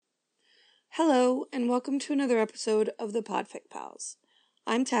Hello, and welcome to another episode of the Podfic Pals.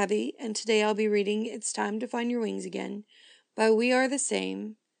 I'm Tabby, and today I'll be reading It's Time to Find Your Wings Again by We Are the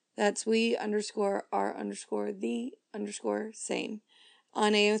Same, that's we underscore are underscore the underscore same,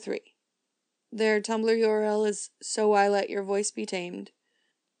 on AO3. Their Tumblr URL is So I Let Your Voice Be Tamed.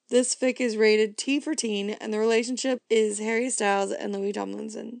 This fic is rated T for teen, and the relationship is Harry Styles and Louis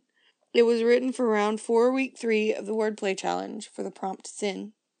Tomlinson. It was written for round 4, week 3 of the Wordplay Challenge for the prompt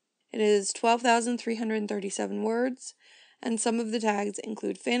Sin. It is 12,337 words, and some of the tags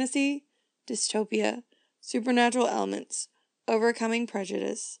include fantasy, dystopia, supernatural elements, overcoming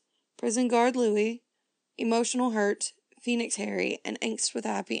prejudice, prison guard Louis, emotional hurt, Phoenix Harry, and angst with a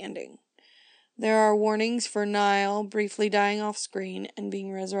happy ending. There are warnings for Niall briefly dying off screen and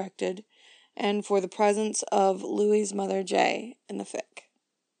being resurrected, and for the presence of Louis's mother Jay in the fic.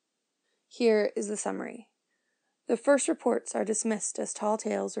 Here is the summary. The first reports are dismissed as tall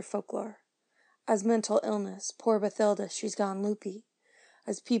tales or folklore. As mental illness, poor Bathilda, she's gone loopy.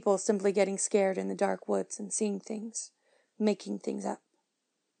 As people simply getting scared in the dark woods and seeing things, making things up.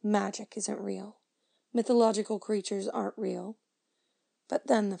 Magic isn't real. Mythological creatures aren't real. But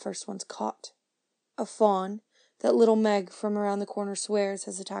then the first one's caught. A faun that little Meg from around the corner swears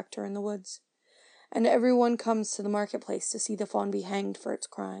has attacked her in the woods. And everyone comes to the marketplace to see the faun be hanged for its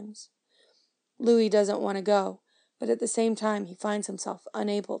crimes. Louis doesn't want to go, but at the same time he finds himself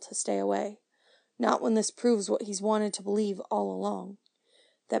unable to stay away. Not when this proves what he's wanted to believe all along,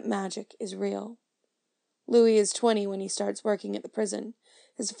 that magic is real. Louis is 20 when he starts working at the prison.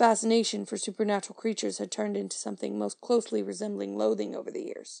 His fascination for supernatural creatures had turned into something most closely resembling loathing over the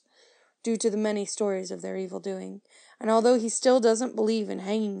years, due to the many stories of their evildoing, and although he still doesn't believe in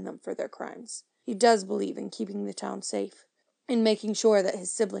hanging them for their crimes, he does believe in keeping the town safe, in making sure that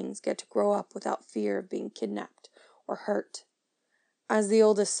his siblings get to grow up without fear of being kidnapped or hurt. As the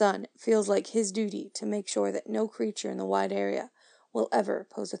oldest son, it feels like his duty to make sure that no creature in the wide area will ever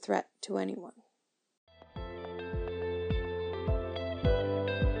pose a threat to anyone.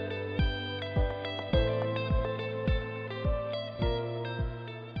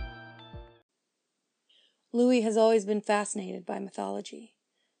 Louis has always been fascinated by mythology,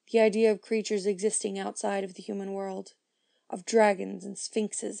 the idea of creatures existing outside of the human world, of dragons and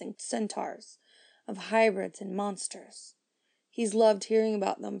sphinxes and centaurs, of hybrids and monsters. He's loved hearing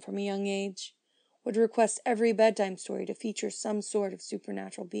about them from a young age, would request every bedtime story to feature some sort of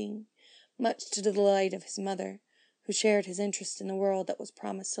supernatural being, much to the delight of his mother, who shared his interest in the world that was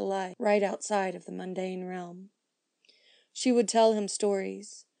promised to lie right outside of the mundane realm. She would tell him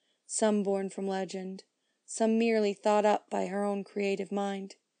stories, some born from legend, some merely thought up by her own creative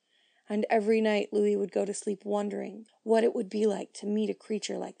mind, and every night Louis would go to sleep wondering what it would be like to meet a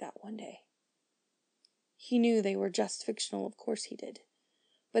creature like that one day. He knew they were just fictional, of course he did.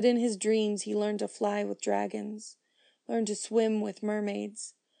 But in his dreams he learned to fly with dragons, learned to swim with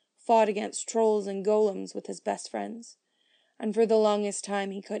mermaids, fought against trolls and golems with his best friends, and for the longest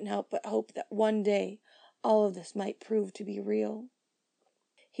time he couldn't help but hope that one day all of this might prove to be real.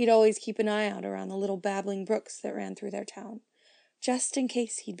 He'd always keep an eye out around the little babbling brooks that ran through their town, just in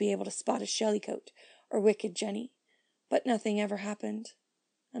case he'd be able to spot a Shellycoat or Wicked Jenny, but nothing ever happened.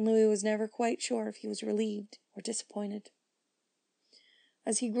 And Louis was never quite sure if he was relieved or disappointed.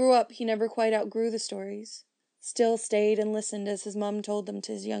 As he grew up, he never quite outgrew the stories, still stayed and listened as his mom told them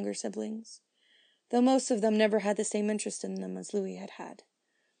to his younger siblings, though most of them never had the same interest in them as Louis had had.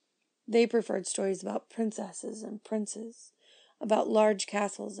 They preferred stories about princesses and princes, about large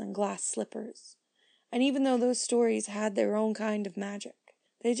castles and glass slippers, and even though those stories had their own kind of magic,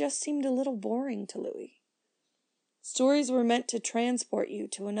 they just seemed a little boring to Louis. Stories were meant to transport you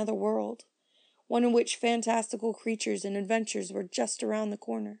to another world, one in which fantastical creatures and adventures were just around the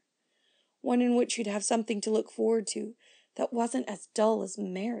corner, one in which you'd have something to look forward to that wasn't as dull as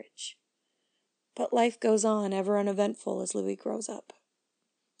marriage. But life goes on ever uneventful as Louis grows up.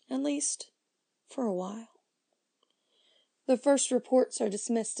 At least, for a while. The first reports are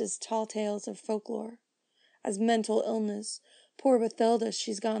dismissed as tall tales of folklore, as mental illness, poor Bathilda,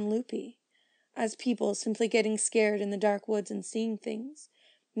 she's gone loopy, as people simply getting scared in the dark woods and seeing things,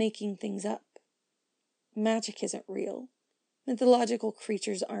 making things up. Magic isn't real. Mythological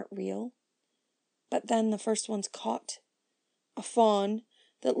creatures aren't real. But then the first one's caught. A faun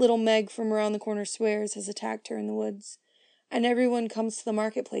that little Meg from around the corner swears has attacked her in the woods, and everyone comes to the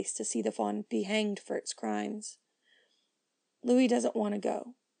marketplace to see the faun be hanged for its crimes. Louis doesn't want to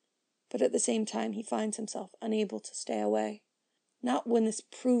go, but at the same time he finds himself unable to stay away. Not when this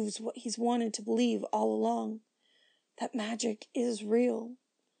proves what he's wanted to believe all along, that magic is real.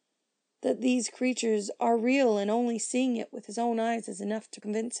 That these creatures are real and only seeing it with his own eyes is enough to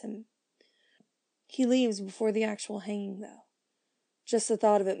convince him. He leaves before the actual hanging, though. Just the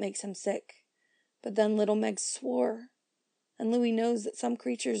thought of it makes him sick. But then little Meg swore, and Louis knows that some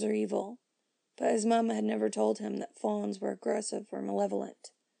creatures are evil, but his mama had never told him that fauns were aggressive or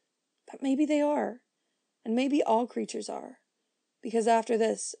malevolent. But maybe they are, and maybe all creatures are, because after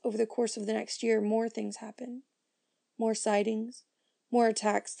this, over the course of the next year, more things happen. More sightings, more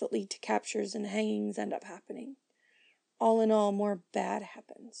attacks that lead to captures and hangings end up happening. All in all, more bad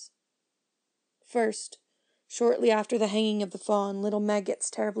happens. First, shortly after the hanging of the faun, little Meg gets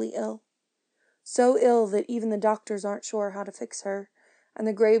terribly ill. So ill that even the doctors aren't sure how to fix her, and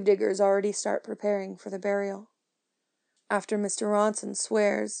the gravediggers already start preparing for the burial. After Mr. Ronson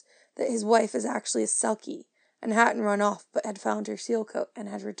swears that his wife is actually a selkie and hadn't run off but had found her seal coat and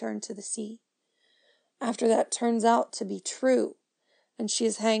had returned to the sea. After that turns out to be true, and she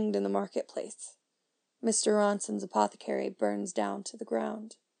is hanged in the marketplace. Mr. Ronson's apothecary burns down to the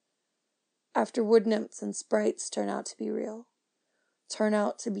ground. After wood nymphs and sprites turn out to be real, turn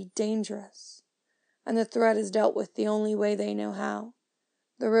out to be dangerous, and the threat is dealt with the only way they know how.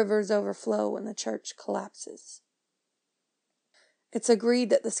 The rivers overflow and the church collapses. It's agreed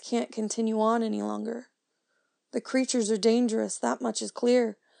that this can't continue on any longer. The creatures are dangerous, that much is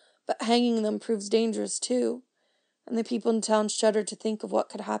clear, but hanging them proves dangerous too, and the people in town shudder to think of what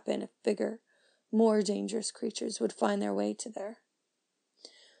could happen if bigger, more dangerous creatures would find their way to there.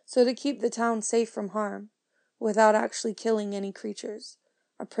 So to keep the town safe from harm, without actually killing any creatures,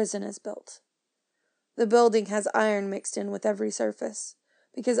 a prison is built. The building has iron mixed in with every surface,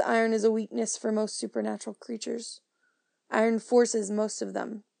 because iron is a weakness for most supernatural creatures. Iron forces most of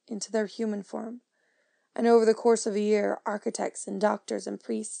them into their human form, and over the course of a year, architects and doctors and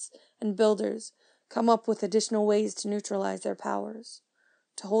priests and builders come up with additional ways to neutralize their powers,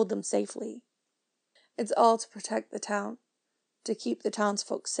 to hold them safely. It's all to protect the town, to keep the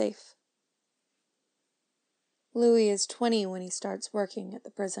townsfolk safe. Louis is 20 when he starts working at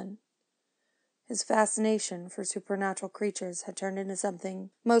the prison. His fascination for supernatural creatures had turned into something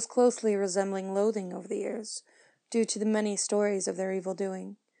most closely resembling loathing over the years, due to the many stories of their evil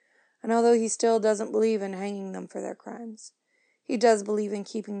doing. And although he still doesn't believe in hanging them for their crimes, he does believe in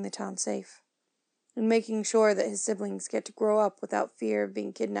keeping the town safe, and making sure that his siblings get to grow up without fear of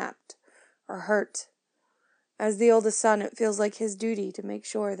being kidnapped or hurt. As the oldest son, it feels like his duty to make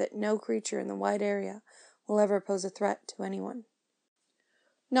sure that no creature in the wide area will ever pose a threat to anyone.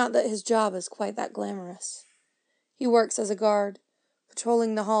 Not that his job is quite that glamorous. He works as a guard,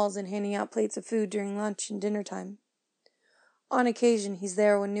 patrolling the halls and handing out plates of food during lunch and dinner time. On occasion, he's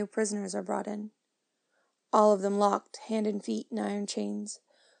there when new prisoners are brought in, all of them locked hand and feet in iron chains,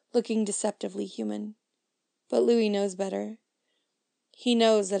 looking deceptively human. But Louis knows better. He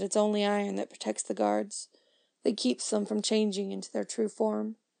knows that it's only iron that protects the guards, that keeps them from changing into their true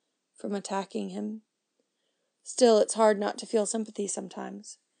form, from attacking him. Still, it's hard not to feel sympathy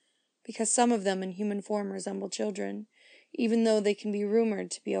sometimes, because some of them in human form resemble children, even though they can be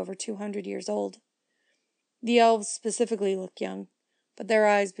rumored to be over 200 years old. The elves specifically look young, but their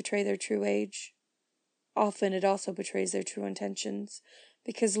eyes betray their true age. Often it also betrays their true intentions,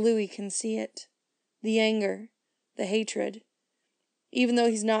 because Louis can see it. The anger, the hatred. Even though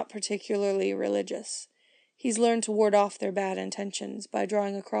he's not particularly religious, he's learned to ward off their bad intentions by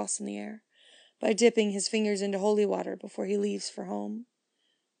drawing a cross in the air, by dipping his fingers into holy water before he leaves for home.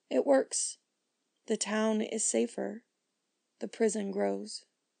 It works. The town is safer. The prison grows.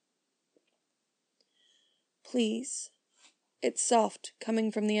 Please. It's soft,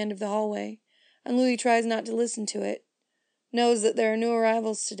 coming from the end of the hallway, and Louis tries not to listen to it. Knows that there are new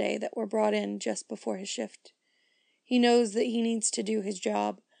arrivals today that were brought in just before his shift. He knows that he needs to do his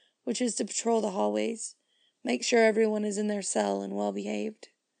job, which is to patrol the hallways, make sure everyone is in their cell and well behaved.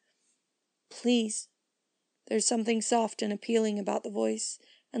 Please. There's something soft and appealing about the voice,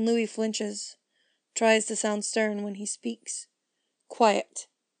 and Louis flinches, tries to sound stern when he speaks. Quiet.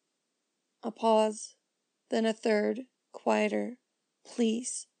 A pause, then a third, quieter.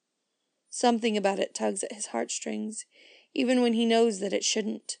 Please. Something about it tugs at his heartstrings, even when he knows that it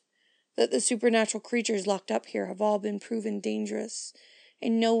shouldn't, that the supernatural creatures locked up here have all been proven dangerous,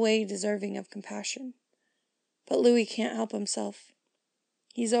 in no way deserving of compassion. But Louis can't help himself.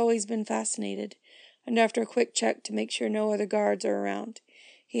 He's always been fascinated, and after a quick check to make sure no other guards are around,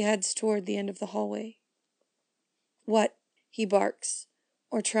 he heads toward the end of the hallway. What? He barks,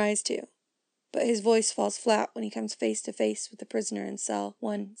 or tries to, but his voice falls flat when he comes face to face with the prisoner in cell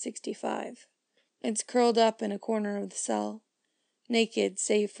 165. It's curled up in a corner of the cell, naked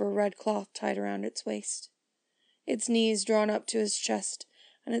save for a red cloth tied around its waist. Its knees drawn up to his chest,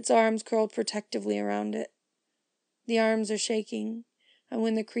 and its arms curled protectively around it. The arms are shaking, and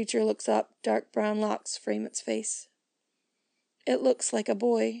when the creature looks up, dark brown locks frame its face. It looks like a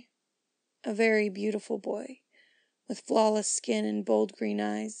boy, a very beautiful boy, with flawless skin and bold green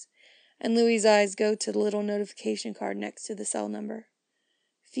eyes, and Louis's eyes go to the little notification card next to the cell number.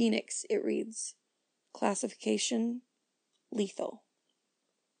 Phoenix, it reads. Classification, lethal.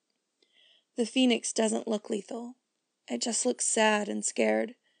 The Phoenix doesn't look lethal. It just looks sad and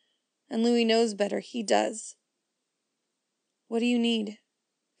scared, and Louis knows better, he does. What do you need?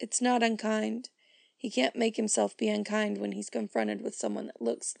 It's not unkind. He can't make himself be unkind when he's confronted with someone that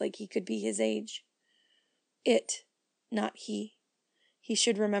looks like he could be his age. It, not he. He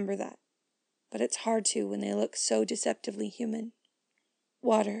should remember that. But it's hard to when they look so deceptively human.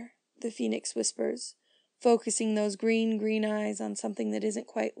 Water, the Phoenix whispers, focusing those green eyes on something that isn't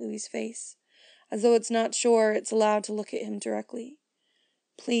quite Louis's face, as though it's not sure it's allowed to look at him directly.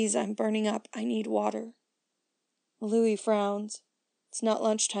 Please, I'm burning up. I need water. Louis frowns. It's not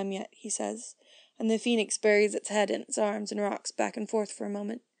lunchtime yet, he says, and the Phoenix buries its head in its arms and rocks back and forth for a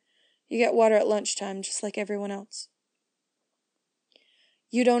moment. You get water at lunchtime, just like everyone else.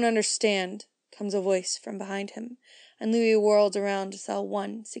 You don't understand, comes a voice from behind him, and Louis whirls around to cell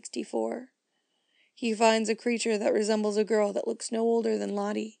 164. He finds a creature that resembles a girl that looks no older than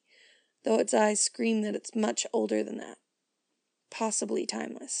Lottie, though its eyes scream that it's much older than that. Possibly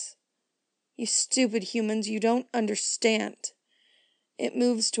timeless. You stupid humans, you don't understand. It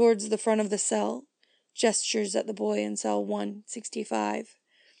moves towards the front of the cell, gestures at the boy in cell 165.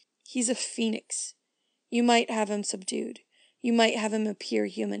 He's a phoenix. You might have him subdued. You might have him appear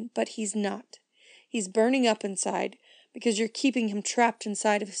human, but he's not. He's burning up inside because you're keeping him trapped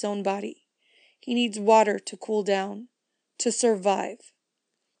inside of his own body. He needs water to cool down, to survive.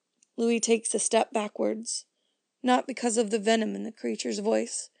 Louis takes a step backwards, not because of the venom in the creature's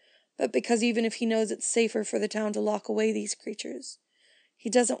voice, but because even if he knows it's safer for the town to lock away these creatures, he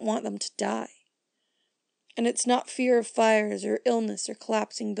doesn't want them to die. And it's not fear of fires or illness or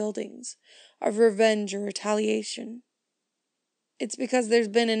collapsing buildings, of revenge or retaliation. It's because there's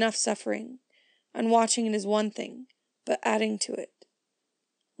been enough suffering, and watching it is one thing, but adding to it.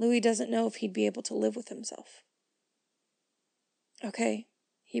 Louis doesn't know if he'd be able to live with himself. Okay,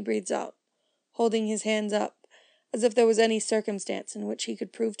 he breathes out, holding his hands up, as if there was any circumstance in which he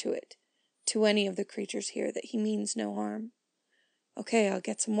could prove to any of the creatures here, that he means no harm. Okay, I'll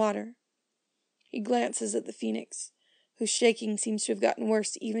get some water. He glances at the Phoenix, whose shaking seems to have gotten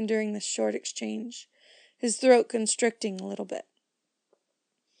worse even during this short exchange, his throat constricting a little bit.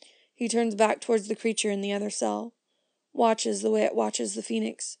 He turns back towards the creature in the other cell, watches the way it watches the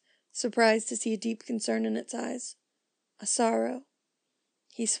Phoenix, surprised to see a deep concern in its eyes. A sorrow.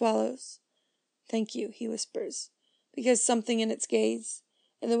 He swallows. Thank you, he whispers, because something in its gaze,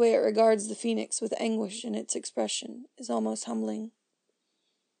 in the way it regards the Phoenix with anguish in its expression, is almost humbling.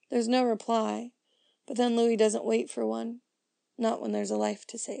 There's no reply, but then Louis doesn't wait for one, not when there's a life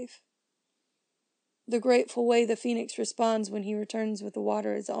to save. The grateful way the Phoenix responds when he returns with the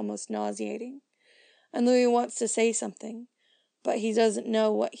water is almost nauseating, and Louis wants to say something, but he doesn't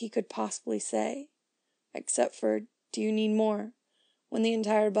know what he could possibly say, except for, "Do you need more?" when the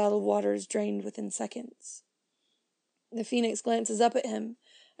entire bottle of water is drained within seconds. The Phoenix glances up at him,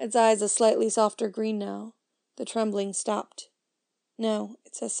 its eyes a slightly softer green now. The trembling stopped. No,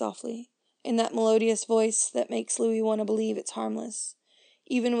 it says softly, in that melodious voice that makes Louis want to believe it's harmless,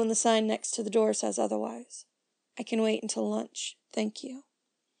 even when the sign next to the door says otherwise. I can wait until lunch, thank you.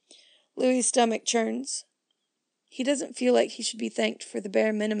 Louis' stomach churns. He doesn't feel like he should be thanked for the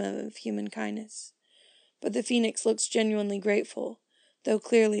bare minimum of human kindness, but the Phoenix looks genuinely grateful, though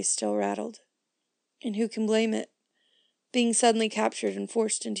clearly still rattled. And who can blame it? Being suddenly captured and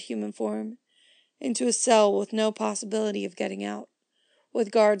forced into human form, into a cell with no possibility of getting out,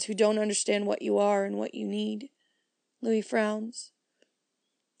 with guards who don't understand what you are and what you need. Louis frowns.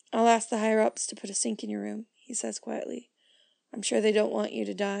 I'll ask the higher-ups to put a sink in your room, he says quietly. I'm sure they don't want you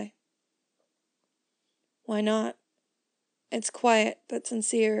to die. Why not? It's quiet, but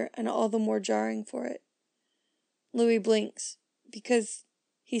sincere, and all the more jarring for it. Louis blinks, because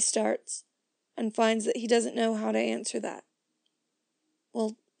he starts, and finds that he doesn't know how to answer that.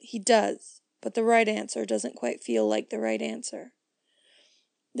 Well, he does, but the right answer doesn't quite feel like the right answer.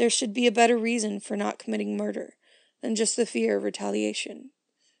 There should be a better reason for not committing murder than just the fear of retaliation.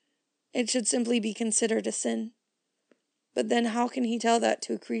 It should simply be considered a sin. But then how can he tell that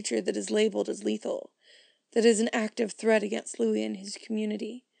to a creature that is labeled as lethal, that is an active threat against Louis and his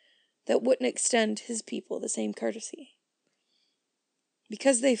community, that wouldn't extend his people the same courtesy?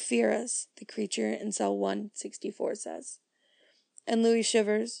 Because they fear us, the creature in cell 164 says. And Louis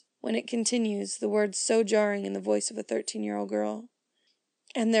shivers when it continues, the words so jarring in the voice of a 13-year-old girl.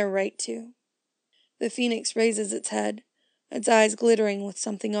 And they're right to. The phoenix raises its head, its eyes glittering with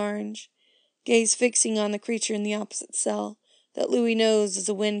something orange, gaze fixing on the creature in the opposite cell that Louis knows is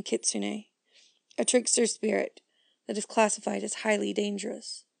a wind kitsune, a trickster spirit that is classified as highly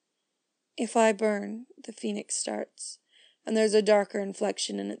dangerous. If I burn, the phoenix starts, and there's a darker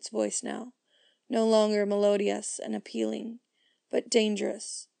inflection in its voice now, no longer melodious and appealing, but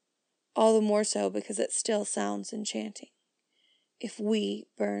dangerous, all the more so because it still sounds enchanting. If we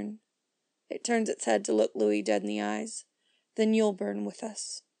burn, it turns its head to look Louis dead in the eyes, then you'll burn with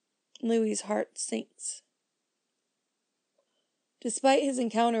us. Louis's heart sinks. Despite his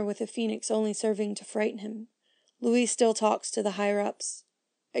encounter with the phoenix only serving to frighten him, Louis still talks to the higher-ups,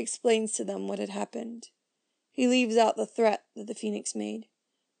 explains to them what had happened. He leaves out the threat that the phoenix made,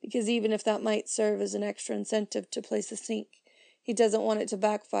 because even if that might serve as an extra incentive to place the sink, he doesn't want it to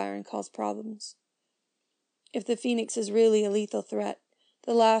backfire and cause problems. If the phoenix is really a lethal threat,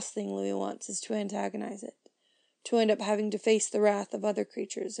 the last thing Louis wants is to antagonize it, to end up having to face the wrath of other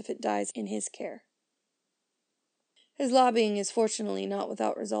creatures if it dies in his care. His lobbying is fortunately not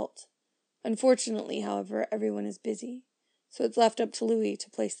without result. Unfortunately, however, everyone is busy, so it's left up to Louis to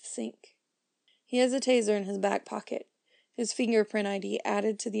place the sink. He has a taser in his back pocket, his fingerprint ID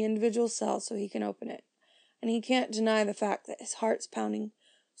added to the individual cell so he can open it, and he can't deny the fact that his heart's pounding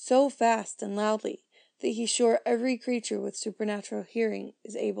so fast and loudly that he's sure every creature with supernatural hearing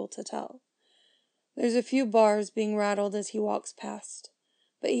is able to tell. There's a few bars being rattled as he walks past,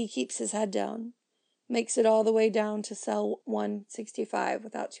 but he keeps his head down, makes it all the way down to cell 165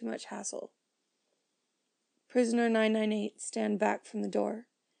 without too much hassle. Prisoner 998 stand back from the door.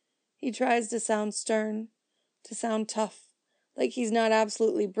 He tries to sound stern, to sound tough, like he's not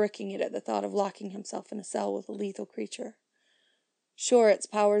absolutely bricking it at the thought of locking himself in a cell with a lethal creature. Sure, its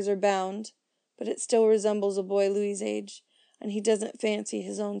powers are bound, but it still resembles a boy Louis' age, and he doesn't fancy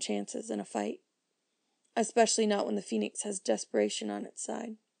his own chances in a fight. Especially not when the phoenix has desperation on its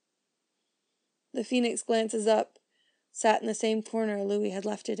side. The phoenix glances up, sat in the same corner Louis had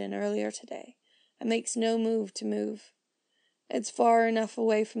left it in earlier today, and makes no move to move. It's far enough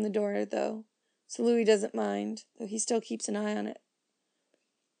away from the door, though, so Louis doesn't mind, though he still keeps an eye on it.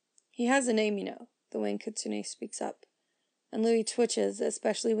 He has a name, you know, the winged kitsune speaks up, and Louis twitches,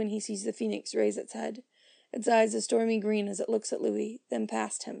 especially when he sees the phoenix raise its head, its eyes a stormy green as it looks at Louis, then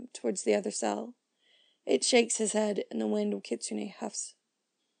past him, towards the other cell. It shakes his head, and the wind kitsune huffs.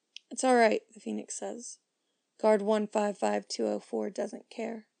 It's all right, the phoenix says. Guard 155204 doesn't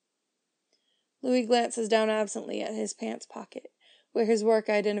care. Louis glances down absently at his pants pocket, where his work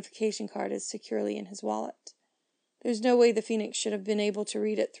identification card is securely in his wallet. There's no way the phoenix should have been able to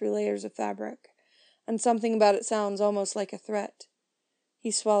read it through layers of fabric, and something about it sounds almost like a threat.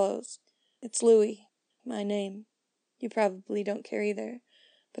 He swallows. It's Louis, my name. You probably don't care either,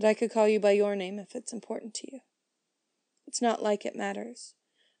 but I could call you by your name if it's important to you. It's not like it matters,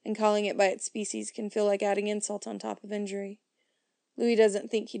 and calling it by its species can feel like adding insult on top of injury. Louis doesn't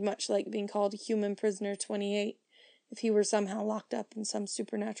think he'd much like being called human prisoner 28 if he were somehow locked up in some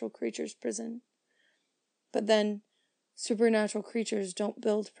supernatural creature's prison. But then, supernatural creatures don't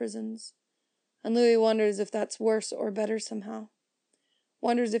build prisons, and Louis wonders if that's worse or better somehow.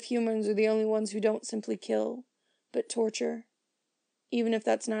 Wonders if humans are the only ones who don't simply kill, but torture, even if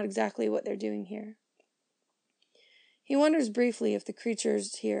that's not exactly what they're doing here. He wonders briefly if the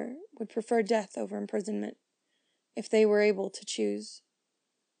creatures here would prefer death over imprisonment, if they were able to choose.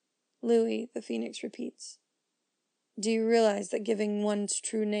 Louis, the phoenix repeats, do you realize that giving one's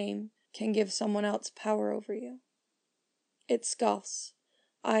true name can give someone else power over you? It scoffs,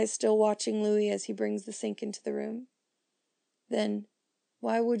 eyes still watching Louis as he brings the sink into the room. Then,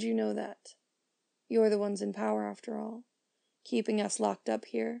 why would you know that? You're the ones in power after all, keeping us locked up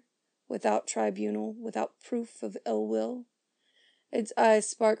here, without tribunal, without proof of ill will. Its eyes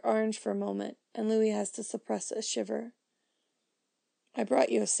spark orange for a moment, and Louis has to suppress a shiver. I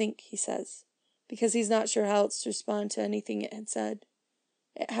brought you a sink, he says, because he's not sure how else to respond to anything it had said.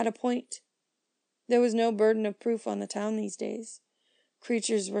 It had a point. There was no burden of proof on the town these days.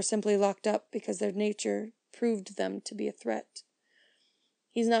 Creatures were simply locked up because their nature proved them to be a threat.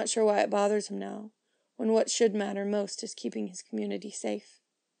 He's not sure why it bothers him now, when what should matter most is keeping his community safe.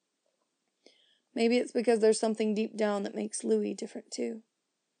 Maybe it's because there's something deep down that makes Louis different too.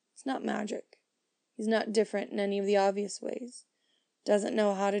 It's not magic. He's not different in any of the obvious ways. Doesn't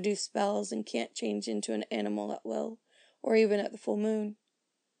know how to do spells and can't change into an animal at will, or even at the full moon.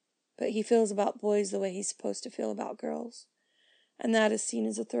 But he feels about boys the way he's supposed to feel about girls, and that is seen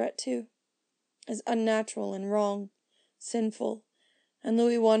as a threat too, as unnatural and wrong, sinful, and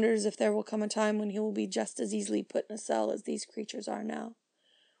Louis wonders if there will come a time when he will be just as easily put in a cell as these creatures are now,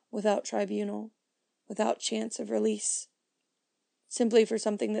 without tribunal, without chance of release, simply for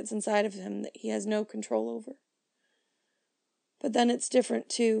something that's inside of him that he has no control over. But then it's different,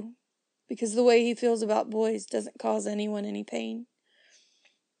 too, because the way he feels about boys doesn't cause anyone any pain,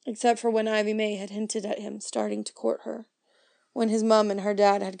 except for when Ivy May had hinted at him starting to court her, when his mum and her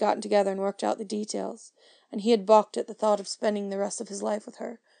dad had gotten together and worked out the details, and he had balked at the thought of spending the rest of his life with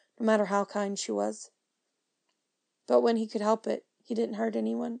her, no matter how kind she was. But when he could help it, he didn't hurt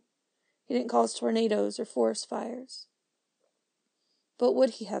anyone. He didn't cause tornadoes or forest fires. But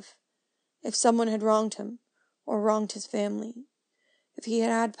would he have, if someone had wronged him, or wronged his family? If he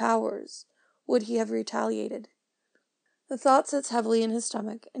had had powers, would he have retaliated? The thought sits heavily in his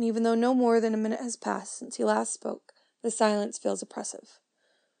stomach, and even though no more than a minute has passed since he last spoke, the silence feels oppressive.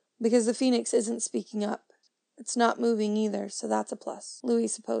 Because the phoenix isn't speaking up. It's not moving either, so that's a plus, Louis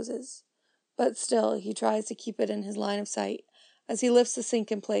supposes. But still, he tries to keep it in his line of sight as he lifts the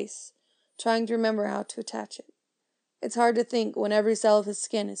sink in place, trying to remember how to attach it. It's hard to think when every cell of his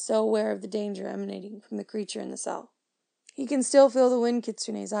skin is so aware of the danger emanating from the creature in the cell. He can still feel the wind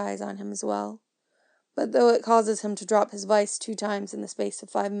kitsune's eyes on him as well. But though it causes him to drop his vice 2 times in the space of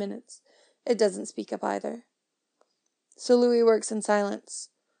 5 minutes, it doesn't speak up either. So Louis works in silence,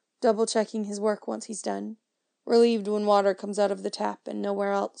 double-checking his work once he's done, relieved when water comes out of the tap and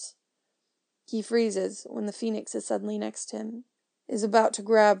nowhere else. He freezes when the phoenix is suddenly next to him, is about to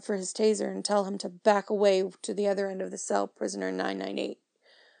grab for his taser and tell him to back away to the other end of the cell, prisoner 998,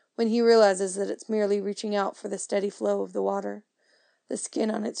 when he realizes that it's merely reaching out for the steady flow of the water, the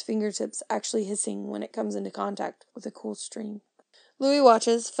skin on its fingertips actually hissing when it comes into contact with a cool stream. Louis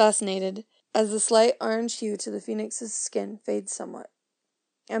watches, fascinated, as the slight orange hue to the phoenix's skin fades somewhat.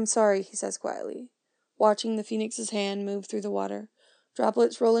 "I'm sorry," he says quietly, watching the phoenix's hand move through the water,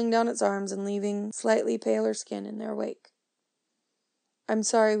 droplets rolling down its arms and leaving slightly paler skin in their wake. "I'm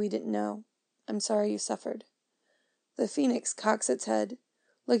sorry we didn't know. I'm sorry you suffered." The phoenix cocks its head,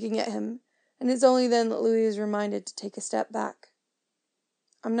 looking at him, and it's only then that Louis is reminded to take a step back.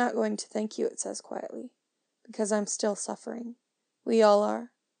 "I'm not going to thank you," it says quietly, "because I'm still suffering. We all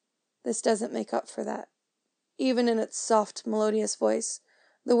are. This doesn't make up for that." Even in its soft, melodious voice,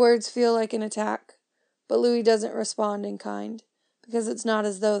 the words feel like an attack, but Louis doesn't respond in kind, because it's not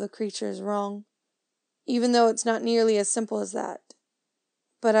as though the creature is wrong, even though it's not nearly as simple as that.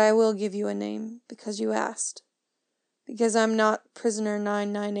 "But I will give you a name, because you asked. Because I'm not prisoner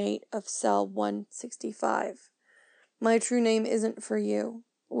 998 of cell 165. My true name isn't for you,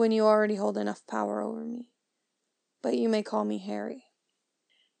 when you already hold enough power over me. But you may call me Harry."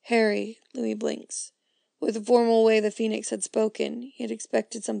 Harry, Louis blinks. With the formal way the phoenix had spoken, he had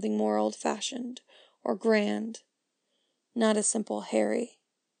expected something more old-fashioned, or grand. Not a simple Harry.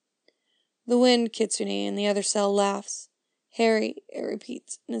 The wind kitsune in the other cell laughs. "Harry," it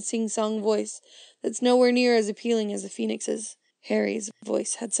repeats, in a sing-song voice that's nowhere near as appealing as the phoenix's. Harry's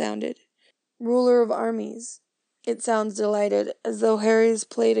voice had sounded. "Ruler of armies." It sounds delighted, as though Harry's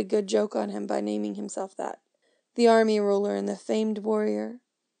played a good joke on him by naming himself that. The army ruler and the famed warrior.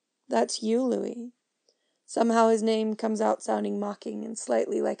 That's you, Louis. Somehow his name comes out sounding mocking and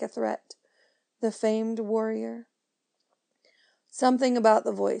slightly like a threat. The famed warrior. Something about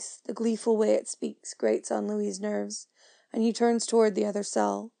the voice, the gleeful way it speaks, grates on Louis's nerves, and he turns toward the other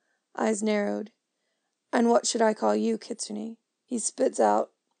cell, eyes narrowed. "And what should I call you, Kitsune?" He spits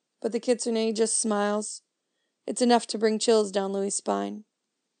out, but the Kitsune just smiles. It's enough to bring chills down Louis's spine.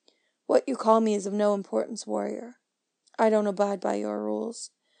 "What you call me is of no importance, warrior. I don't abide by your rules.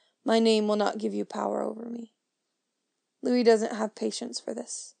 My name will not give you power over me." Louis doesn't have patience for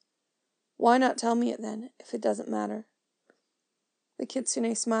this. "Why not tell me it then, if it doesn't matter?" The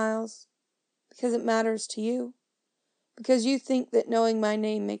Kitsune smiles. "Because it matters to you. Because you think that knowing my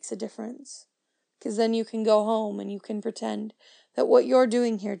name makes a difference. Because then you can go home and you can pretend that what you're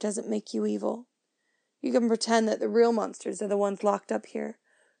doing here doesn't make you evil. You can pretend that the real monsters are the ones locked up here,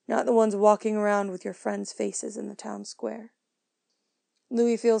 not the ones walking around with your friends' faces in the town square."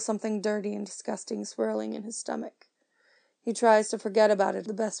 Louis feels something dirty and disgusting swirling in his stomach. He tries to forget about it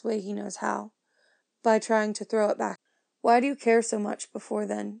the best way he knows how, by trying to throw it back. "Why do you care so much before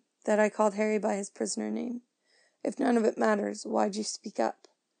then, that I called Harry by his prisoner name? If none of it matters, why'd you speak up?"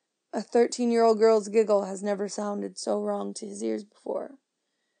 A 13-year-old girl's giggle has never sounded so wrong to his ears before.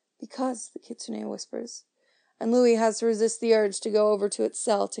 "Because," the Kitsune whispers, and Louis has to resist the urge to go over to its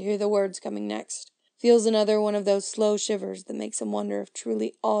cell to hear the words coming next. Feels another one of those slow shivers that makes him wonder if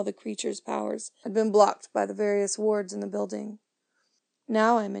truly all the creature's powers had been blocked by the various wards in the building.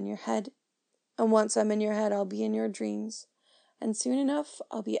 "Now I'm in your head, and once I'm in your head I'll be in your dreams, and soon enough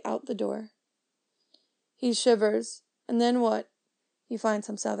I'll be out the door." He shivers, and then what? he finds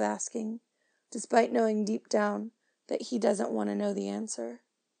himself asking, despite knowing deep down that he doesn't want to know the answer.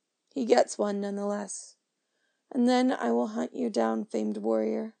 He gets one nonetheless. And then I will hunt you down, famed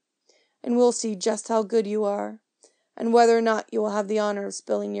warrior, and we'll see just how good you are, and whether or not you will have the honor of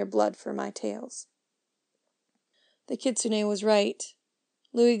spilling your blood for my tales. The kitsune was right.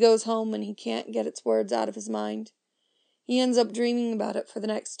 Louis goes home and he can't get its words out of his mind. He ends up dreaming about it for the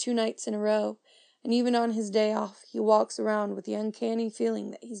next 2 nights in a row, and even on his day off, he walks around with the uncanny feeling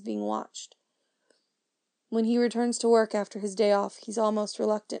that he's being watched. When he returns to work after his day off, he's almost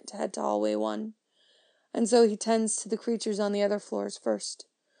reluctant to head to hallway 1, and so he tends to the creatures on the other floors first,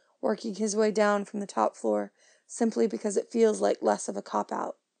 working his way down from the top floor simply because it feels like less of a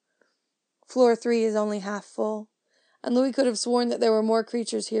cop-out. Floor 3 is only half full, and Louis could have sworn that there were more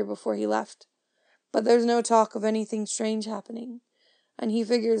creatures here before he left, but there's no talk of anything strange happening, and he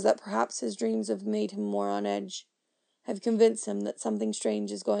figures that perhaps his dreams have made him more on edge, have convinced him that something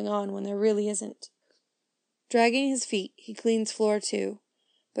strange is going on when there really isn't. Dragging his feet, he cleans floor 2,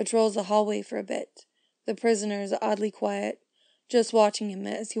 patrols the hallway for a bit. The prisoners oddly quiet, just watching him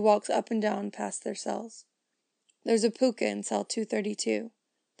as he walks up and down past their cells. There's a puka in cell 232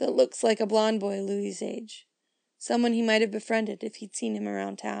 that looks like a blonde boy Louis' age, someone he might have befriended if he'd seen him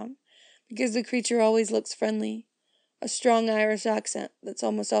around town, because the creature always looks friendly, a strong Irish accent that's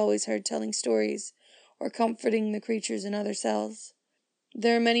almost always heard telling stories or comforting the creatures in other cells.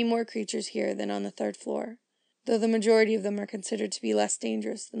 There are many more creatures here than on the 3rd floor, though the majority of them are considered to be less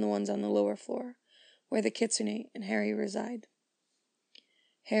dangerous than the ones on the lower floor, where the kitsune and Harry reside.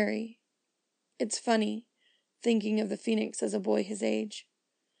 Harry. It's funny, thinking of the phoenix as a boy his age.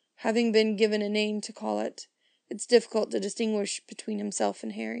 Having been given a name to call it, it's difficult to distinguish between himself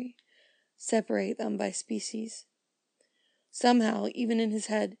and Harry, separate them by species. Somehow, even in his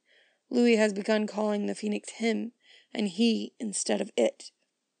head, Louis has begun calling the phoenix him and he instead of it.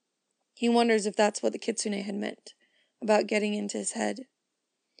 He wonders if that's what the kitsune had meant, about getting into his head.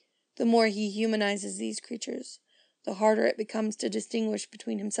 The more he humanizes these creatures, the harder it becomes to distinguish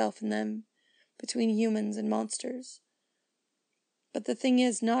between himself and them, between humans and monsters. But the thing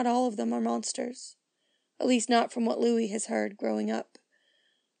is, not all of them are monsters, at least not from what Louis has heard growing up.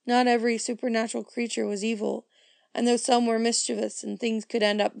 Not every supernatural creature was evil, and though some were mischievous and things could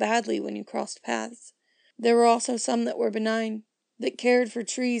end up badly when you crossed paths, there were also some that were benign, that cared for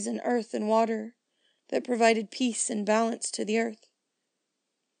trees and earth and water, that provided peace and balance to the earth.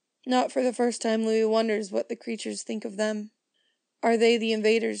 Not for the first time Louis wonders what the creatures think of them. Are they the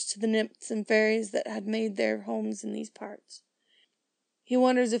invaders to the nymphs and fairies that had made their homes in these parts? He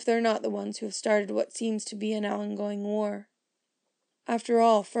wonders if they're not the ones who have started what seems to be an ongoing war. After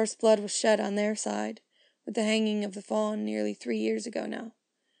all, first blood was shed on their side, with the hanging of the faun nearly 3 years ago now.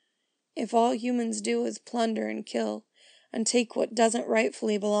 If all humans do is plunder and kill, and take what doesn't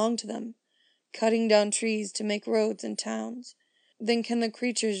rightfully belong to them, cutting down trees to make roads and towns, then can the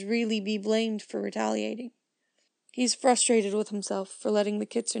creatures really be blamed for retaliating? He's frustrated with himself for letting the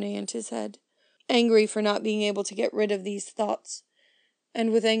kitsune into his head, angry for not being able to get rid of these thoughts,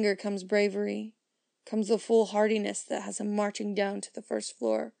 and with anger comes bravery, comes the foolhardiness that has him marching down to the 1st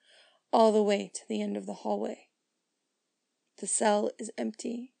floor, all the way to the end of the hallway. The cell is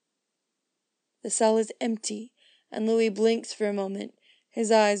empty. The cell is empty, and Louis blinks for a moment,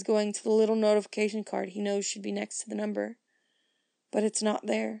 his eyes going to the little notification card he knows should be next to the number. But it's not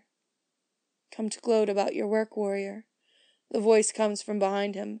there. Come to gloat about your work, warrior. The voice comes from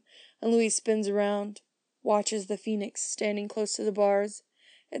behind him, and Louis spins around, watches the phoenix standing close to the bars,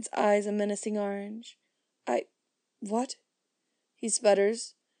 its eyes a menacing orange. What? He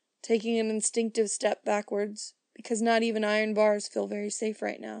sputters, taking an instinctive step backwards, because not even iron bars feel very safe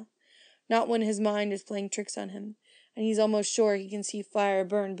right now. Not when his mind is playing tricks on him, and he's almost sure he can see fire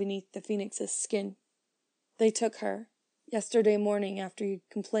burn beneath the phoenix's skin. They took her, yesterday morning after you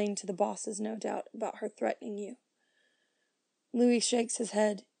complained to the bosses, no doubt, about her threatening you. Louis shakes his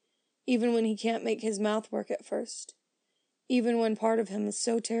head, even when he can't make his mouth work at first, even when part of him is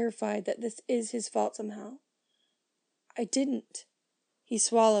so terrified that this is his fault somehow. I didn't. He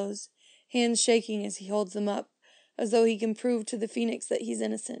swallows, hands shaking as he holds them up, as though he can prove to the phoenix that he's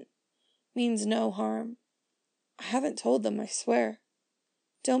innocent. Means no harm. I haven't told them, I swear.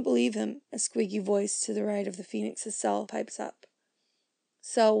 Don't believe him, a squeaky voice to the right of the phoenix's cell pipes up.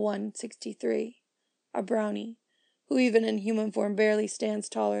 Cell 163. A brownie, who even in human form barely stands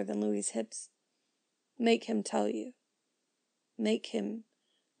taller than Louis's hips. Make him tell you. Make him.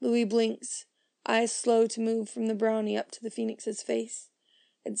 Louis blinks, eyes slow to move from the brownie up to the phoenix's face,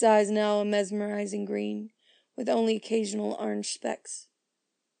 its eyes now a mesmerizing green, with only occasional orange specks.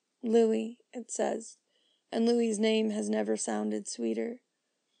 Louis, it says, and Louis's name has never sounded sweeter.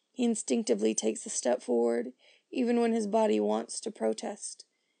 He instinctively takes a step forward, even when his body wants to protest,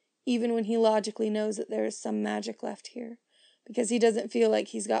 even when he logically knows that there is some magic left here, because he doesn't feel like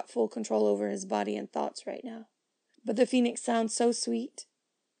he's got full control over his body and thoughts right now. But the phoenix sounds so sweet,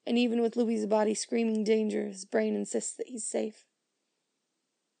 and even with Louis's body screaming danger, his brain insists that he's safe.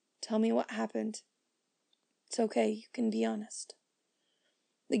 Tell me what happened. It's okay, you can be honest.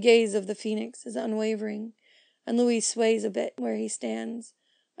 The gaze of the phoenix is unwavering, and Louis sways a bit where he stands,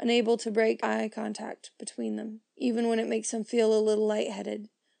 unable to break eye contact between them, even when it makes him feel a little lightheaded,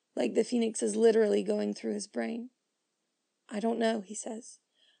 like the phoenix is literally going through his brain. I don't know, he says,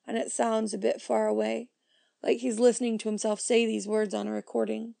 and it sounds a bit far away, like he's listening to himself say these words on a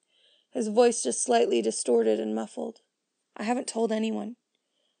recording, his voice just slightly distorted and muffled. I haven't told anyone.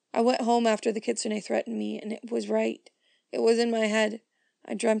 I went home after the kitsune threatened me, and it was right. It was in my head.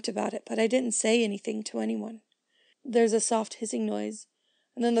 I dreamt about it, but I didn't say anything to anyone. There's a soft hissing noise,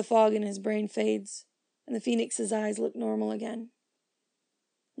 and then the fog in his brain fades, and the phoenix's eyes look normal again.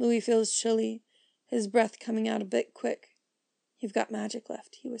 Louis feels chilly, his breath coming out a bit quick. You've got magic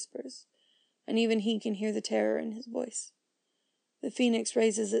left, he whispers, and even he can hear the terror in his voice. The phoenix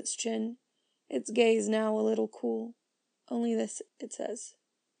raises its chin, its gaze now a little cool. Only this, it says.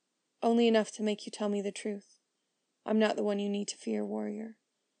 Only enough to make you tell me the truth. I'm not the one you need to fear, warrior.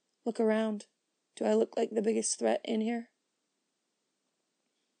 Look around. Do I look like the biggest threat in here?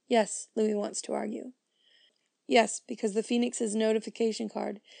 Yes, Louis wants to argue. Yes, because the phoenix's notification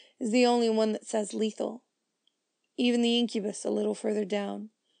card is the only one that says lethal. Even the incubus a little further down,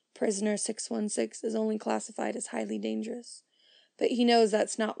 prisoner 616, is only classified as highly dangerous. But he knows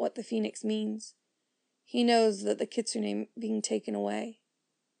that's not what the phoenix means. He knows that the kitsune being taken away.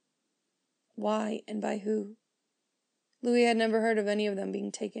 Why and by who? Louis had never heard of any of them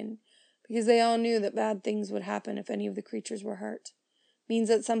being taken, because they all knew that bad things would happen if any of the creatures were hurt. Means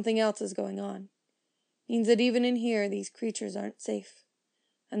that something else is going on. Means that even in here, these creatures aren't safe.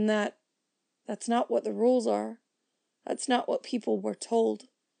 And that's not what the rules are. That's not what people were told.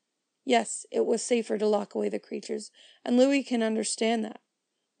 Yes, it was safer to lock away the creatures, and Louis can understand that.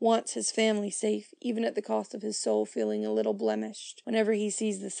 Wants his family safe, even at the cost of his soul feeling a little blemished whenever he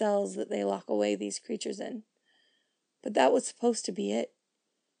sees the cells that they lock away these creatures in. But that was supposed to be it.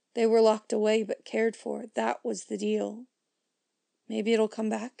 They were locked away but cared for. That was the deal. Maybe it'll come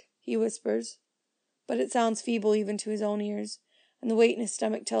back, he whispers. But it sounds feeble even to his own ears, and the weight in his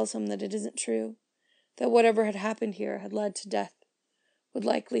stomach tells him that it isn't true, that whatever had happened here had led to death, would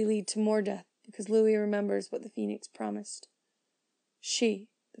likely lead to more death, because Louis remembers what the phoenix promised. She,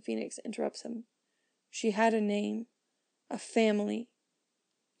 the phoenix interrupts him. She had a name, a family.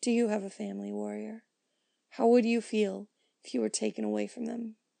 Do you have a family, warrior? How would you feel if you were taken away from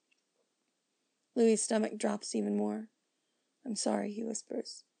them? Louis' stomach drops even more. I'm sorry, he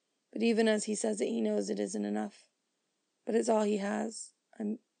whispers. But even as he says it, he knows it isn't enough. But it's all he has.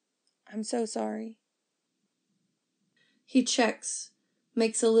 I'm so sorry. He checks,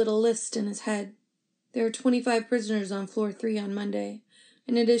 makes a little list in his head. There are 25 prisoners on floor 3 on Monday,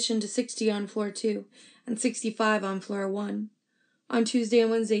 in addition to 60 on floor 2 and 65 on floor 1. On Tuesday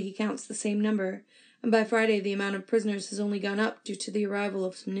and Wednesday he counts the same number, and by Friday the amount of prisoners has only gone up due to the arrival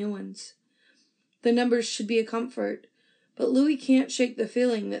of some new ones. The numbers should be a comfort, but Louis can't shake the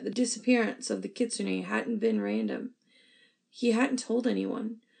feeling that the disappearance of the kitsune hadn't been random. He hadn't told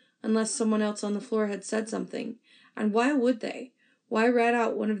anyone, unless someone else on the floor had said something, and why would they? Why rat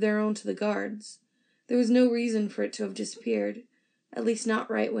out one of their own to the guards? There was no reason for it to have disappeared, at least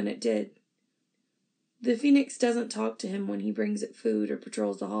not right when it did. The phoenix doesn't talk to him when he brings it food or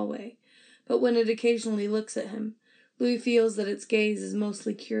patrols the hallway, but when it occasionally looks at him, Louis feels that its gaze is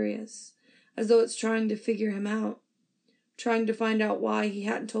mostly curious, as though it's trying to figure him out, trying to find out why he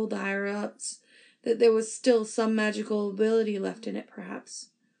hadn't told the higher-ups, that there was still some magical ability left in it, perhaps.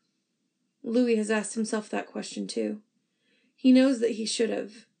 Louis has asked himself that question too. He knows that he should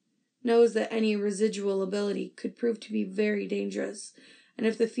have, knows that any residual ability could prove to be very dangerous, and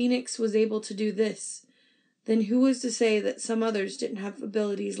if the phoenix was able to do this, then who was to say that some others didn't have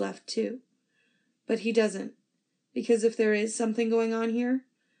abilities left too? But he doesn't, because if there is something going on here,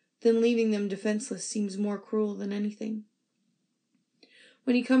 then leaving them defenseless seems more cruel than anything.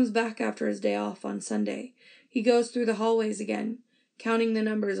 When he comes back after his day off on Sunday, he goes through the hallways again, counting the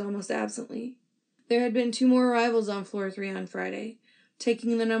numbers almost absently. There had been 2 more arrivals on floor 3 on Friday,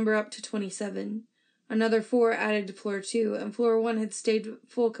 taking the number up to 27. Another 4 added to floor 2, and floor 1 had stayed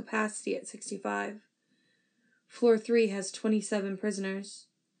full capacity at 65. Floor 3 has 27 prisoners.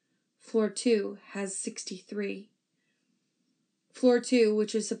 Floor 2 has 63. Floor 2,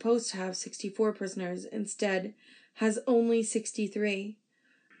 which is supposed to have 64 prisoners, instead has only 63.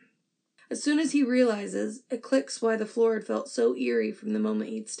 As soon as he realizes, it clicks why the floor had felt so eerie from the moment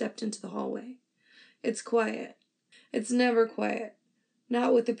he'd stepped into the hallway. It's quiet. It's never quiet.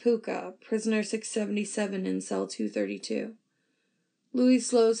 Not with the puka, prisoner 677 in cell 232. Louis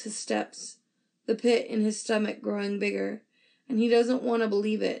slows his steps, the pit in his stomach growing bigger, and he doesn't want to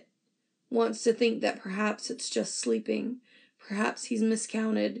believe it. Wants to think that perhaps it's just sleeping, perhaps he's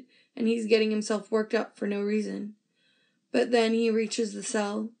miscounted, and he's getting himself worked up for no reason. But then he reaches the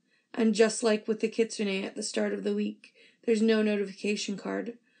cell, and just like with the kitsune at the start of the week, there's no notification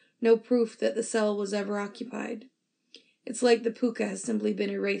card, no proof that the cell was ever occupied. It's like the puka has simply been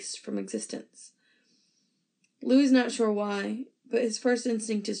erased from existence. Louis is not sure why, but his first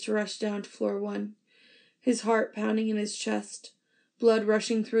instinct is to rush down to floor 1, his heart pounding in his chest, blood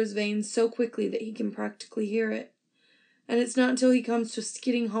rushing through his veins so quickly that he can practically hear it. And it's not until he comes to a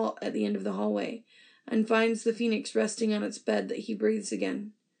skidding halt at the end of the hallway and finds the phoenix resting on its bed that he breathes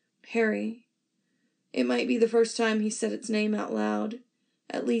again. Harry. It might be the first time he said its name out loud,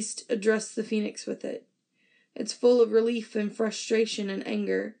 at least addressed the phoenix with it. It's full of relief and frustration and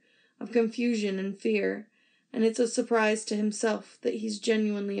anger, of confusion and fear, and it's a surprise to himself that he's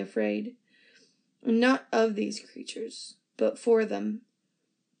genuinely afraid. And not of these creatures, but for them.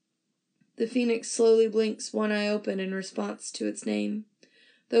 The phoenix slowly blinks one eye open in response to its name,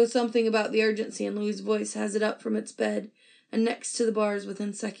 though something about the urgency in Louis' voice has it up from its bed and next to the bars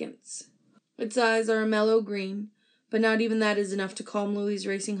within seconds. Its eyes are a mellow green, but not even that is enough to calm Louis'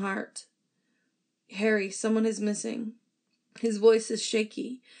 racing heart. Harry, someone is missing. His voice is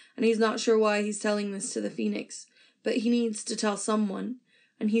shaky, and he's not sure why he's telling this to the phoenix, but he needs to tell someone,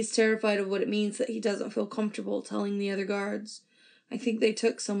 and he's terrified of what it means that he doesn't feel comfortable telling the other guards. I think they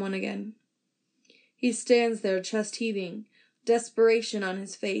took someone again. He stands there, chest heaving, desperation on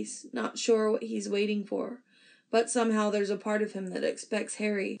his face, not sure what he's waiting for, but somehow there's a part of him that expects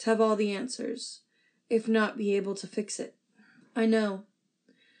Harry to have all the answers, if not be able to fix it. I know.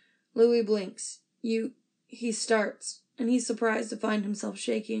 Louis blinks. He starts, and he's surprised to find himself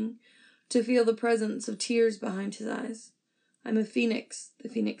shaking, to feel the presence of tears behind his eyes. I'm a phoenix, the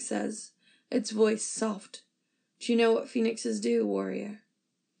phoenix says, its voice soft. Do you know what phoenixes do, warrior?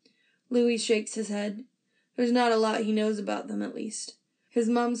 Louis shakes his head. There's not a lot he knows about them, at least. His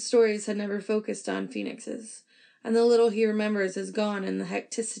mom's stories had never focused on phoenixes, and the little he remembers is gone in the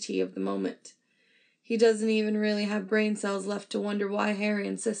hecticity of the moment. He doesn't even really have brain cells left to wonder why Harry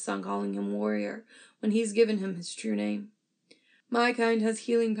insists on calling him warrior when he's given him his true name. My kind has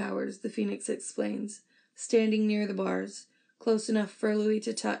healing powers, the phoenix explains, standing near the bars, close enough for Louis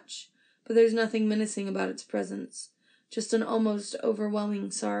to touch, but there's nothing menacing about its presence, just an almost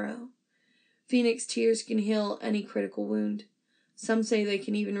overwhelming sorrow. Phoenix tears can heal any critical wound. Some say they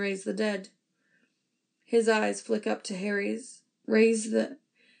can even raise the dead. His eyes flick up to Harry's.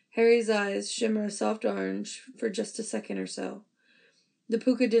 Harry's eyes shimmer a soft orange for just a second or so. The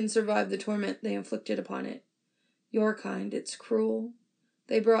puka didn't survive the torment they inflicted upon it. Your kind, it's cruel.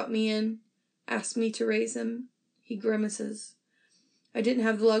 They brought me in, asked me to raise him. He grimaces. I didn't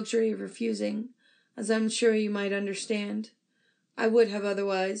have the luxury of refusing, as I'm sure you might understand. I would have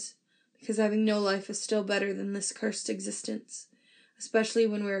otherwise, because having no life is still better than this cursed existence, especially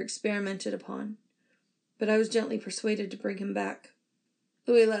when we're experimented upon. But I was gently persuaded to bring him back.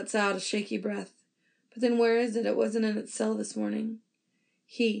 Louis lets out a shaky breath. But then where is it? It wasn't in its cell this morning.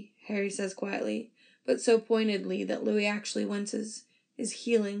 Harry says quietly, but so pointedly that Louis actually winces, is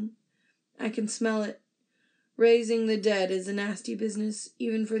healing. I can smell it. Raising the dead is a nasty business,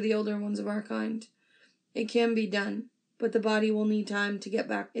 even for the older ones of our kind. It can be done, but the body will need time to get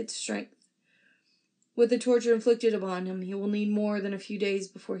back its strength. With the torture inflicted upon him, he will need more than a few days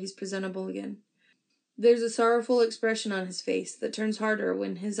before he's presentable again. There's a sorrowful expression on his face that turns harder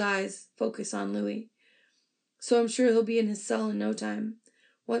when his eyes focus on Louis. So I'm sure he'll be in his cell in no time,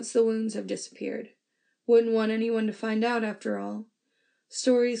 once the wounds have disappeared. Wouldn't want anyone to find out, after all.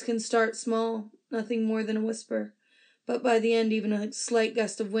 Stories can start small, nothing more than a whisper, but by the end even a slight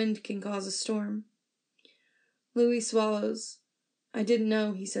gust of wind can cause a storm. Louis swallows. I didn't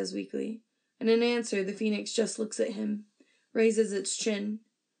know, he says weakly, and in answer the phoenix just looks at him, raises its chin.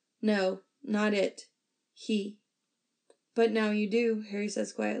 No, not it. He. But now you do, Harry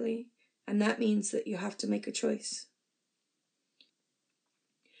says quietly, and that means that you have to make a choice.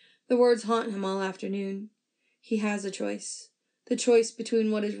 The words haunt him all afternoon. He has a choice. The choice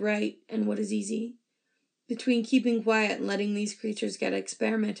between what is right and what is easy. Between keeping quiet and letting these creatures get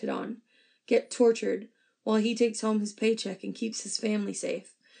experimented on, get tortured, while he takes home his paycheck and keeps his family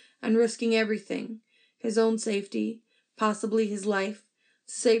safe, and risking everything, his own safety, possibly his life,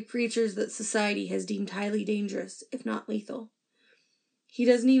 to save creatures that society has deemed highly dangerous, if not lethal. He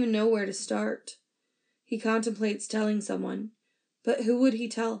doesn't even know where to start. He contemplates telling someone, but who would he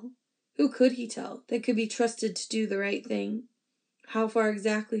tell? Who could he tell that could be trusted to do the right thing? How far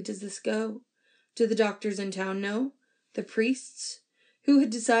exactly does this go? Do the doctors in town know? The priests? Who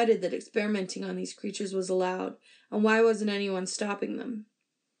had decided that experimenting on these creatures was allowed, and why wasn't anyone stopping them?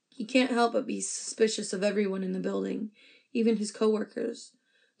 He can't help but be suspicious of everyone in the building, even his coworkers.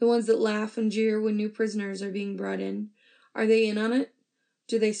 The ones that laugh and jeer when new prisoners are being brought in. Are they in on it?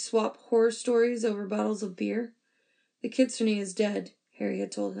 Do they swap horror stories over bottles of beer? The kitsune is dead, Harry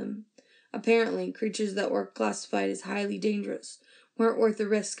had told him. Apparently, creatures that were classified as highly dangerous weren't worth the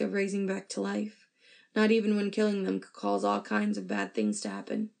risk of raising back to life. Not even when killing them could cause all kinds of bad things to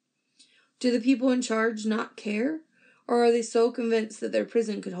happen. Do the people in charge not care? Or are they so convinced that their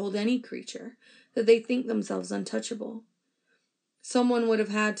prison could hold any creature that they think themselves untouchable? Someone would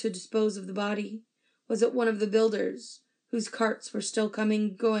have had to dispose of the body. Was it one of the builders, whose carts were still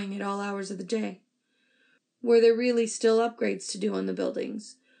going at all hours of the day? Were there really still upgrades to do on the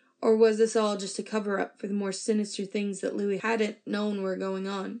buildings? Or was this all just a cover-up for the more sinister things that Louis hadn't known were going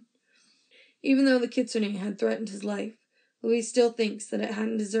on? Even though the kitsune had threatened his life, Louis still thinks that it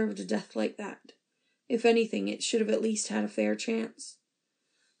hadn't deserved a death like that. If anything, it should have at least had a fair chance.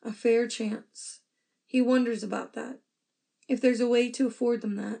 A fair chance. He wonders about that. If there's a way to afford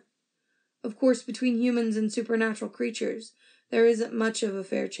them that. Of course, between humans and supernatural creatures, there isn't much of a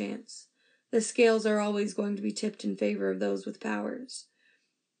fair chance. The scales are always going to be tipped in favor of those with powers.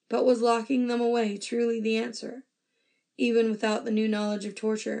 But was locking them away truly the answer? Even without the new knowledge of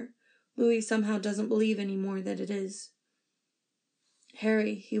torture, Louis somehow doesn't believe anymore that it is.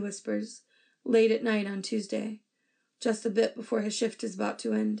 "Harry," he whispers, late at night on Tuesday, just a bit before his shift is about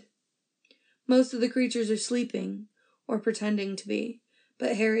to end. Most of the creatures are sleeping, or pretending to be,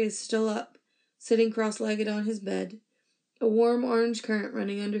 but Harry is still up, sitting cross-legged on his bed, a warm orange current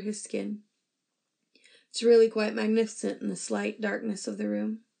running under his skin. It's really quite magnificent in the slight darkness of the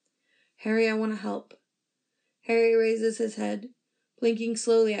room. "Harry, I want to help." Harry raises his head, blinking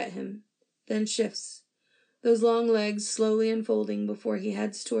slowly at him, then shifts, those long legs slowly unfolding before he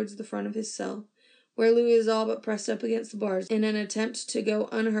heads towards the front of his cell, where Louis is all but pressed up against the bars in an attempt to go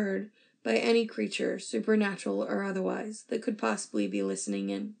unheard by any creature, supernatural or otherwise, that could possibly be listening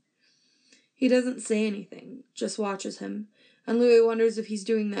in. He doesn't say anything, just watches him, and Louis wonders if he's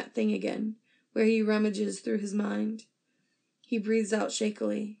doing that thing again, where he rummages through his mind. He breathes out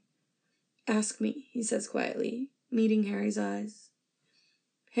shakily. "Ask me," he says quietly, meeting Harry's eyes.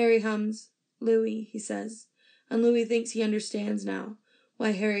 Harry hums. "Louis," he says, and Louis thinks he understands now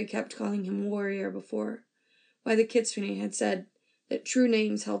why Harry kept calling him warrior before, why the kitsune had said that true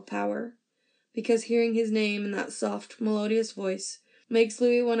names held power, because hearing his name in that soft, melodious voice makes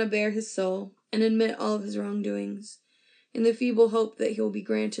Louis want to bare his soul and admit all of his wrongdoings, in the feeble hope that he will be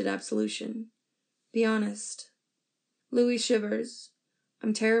granted absolution. Be honest. Louis shivers.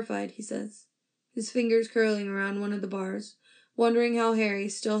 "I'm terrified," he says, his fingers curling around one of the bars, wondering how Harry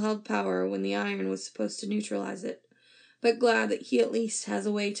still held power when the iron was supposed to neutralize it, but glad that he at least has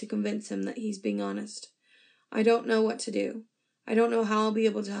a way to convince him that he's being honest. "I don't know what to do. I don't know how I'll be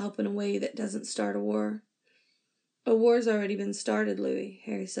able to help in a way that doesn't start a war." "A war's already been started, Louis,"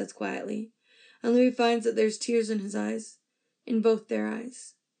 Harry says quietly, and Louis finds that there's tears in his eyes, in both their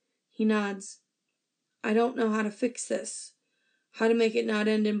eyes. He nods. "I don't know how to fix this, how to make it not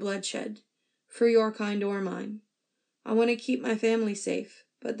end in bloodshed, for your kind or mine. I want to keep my family safe,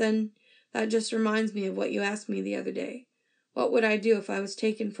 but then that just reminds me of what you asked me the other day. What would I do if I was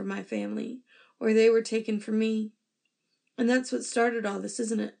taken from my family, or they were taken from me? And that's what started all this,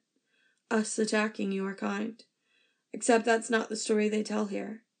 isn't it? Us attacking your kind. Except that's not the story they tell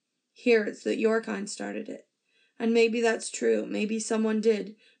here. Here it's that your kind started it. And maybe that's true, maybe someone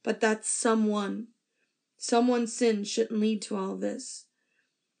did, but that's someone. Someone's sin shouldn't lead to all this.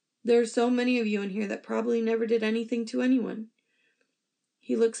 There are so many of you in here that probably never did anything to anyone."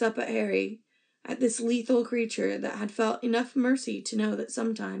 He looks up at Harry, at this lethal creature that had felt enough mercy to know that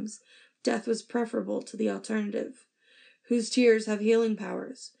sometimes death was preferable to the alternative, whose tears have healing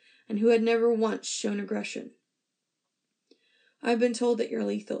powers, and who had never once shown aggression. "I've been told that you're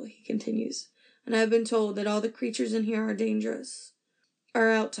lethal," he continues, "and I've been told that all the creatures in here are dangerous, are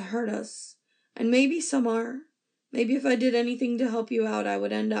out to hurt us, and maybe some are. Maybe if I did anything to help you out, I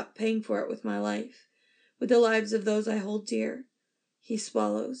would end up paying for it with my life, with the lives of those I hold dear." He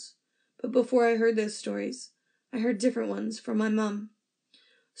swallows. "But before I heard those stories, I heard different ones from my mum.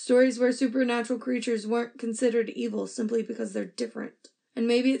 Stories where supernatural creatures weren't considered evil simply because they're different. And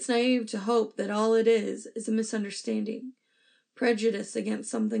maybe it's naive to hope that all it is a misunderstanding, prejudice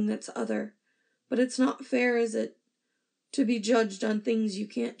against something that's other. But it's not fair, is it, to be judged on things you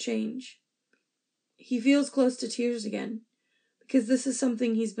can't change? He feels close to tears again, because this is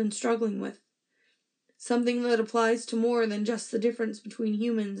something he's been struggling with. Something that applies to more than just the difference between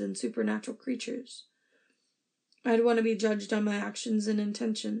humans and supernatural creatures. I'd want to be judged on my actions and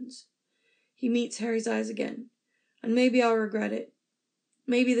intentions. He meets Harry's eyes again, and maybe I'll regret it.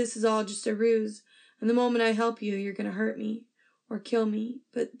 Maybe this is all just a ruse, and the moment I help you, you're going to hurt me, or kill me,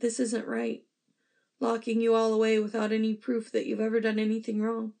 but this isn't right. Locking you all away without any proof that you've ever done anything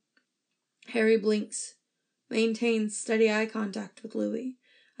wrong. Harry blinks, maintains steady eye contact with Louis,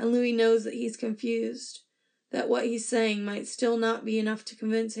 and Louis knows that he's confused, that what he's saying might still not be enough to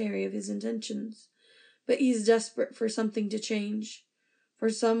convince Harry of his intentions, but he's desperate for something to change, for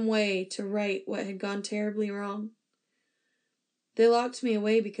some way to right what had gone terribly wrong. They locked me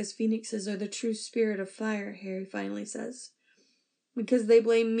away because phoenixes are the true spirit of fire, Harry finally says. Because they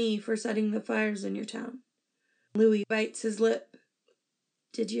blame me for setting the fires in your town. Louis bites his lip.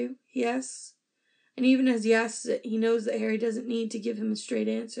 Did you? He asks. And even as he asks it, he knows that Harry doesn't need to give him a straight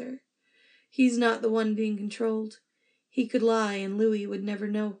answer. He's not the one being controlled. He could lie and Louis would never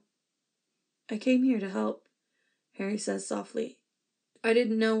know. I came here to help, Harry says softly. I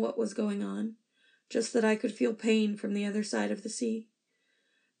didn't know what was going on, just that I could feel pain from the other side of the sea.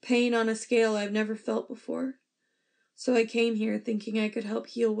 Pain on a scale I've never felt before. So I came here thinking I could help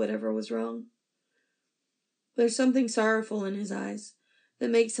heal whatever was wrong. There's something sorrowful in his eyes that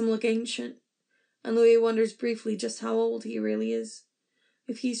makes him look ancient, and Louis wonders briefly just how old he really is,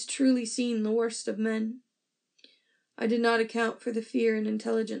 if he's truly seen the worst of men. I did not account for the fear and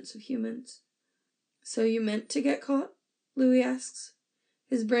intelligence of humans. So you meant to get caught? Louis asks,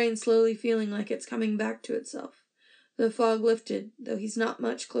 his brain slowly feeling like it's coming back to itself. The fog lifted, though he's not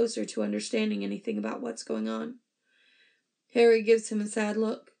much closer to understanding anything about what's going on. Harry gives him a sad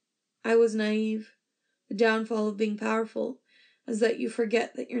look. I was naive. The downfall of being powerful is that you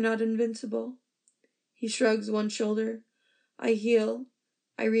forget that you're not invincible. He shrugs one shoulder. I heal.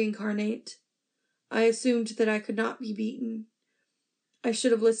 I reincarnate. I assumed that I could not be beaten. I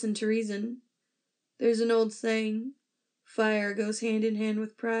should have listened to reason. There's an old saying, fire goes hand in hand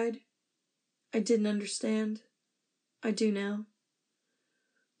with pride. I didn't understand. I do now.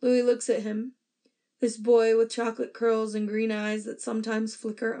 Louis looks at him. This boy with chocolate curls and green eyes that sometimes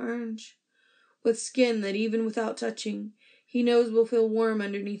flicker orange. With skin that even without touching, he knows will feel warm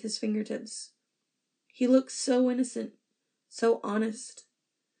underneath his fingertips. He looks so innocent, so honest.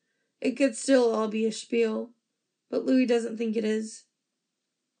 It could still all be a spiel, but Louis doesn't think it is.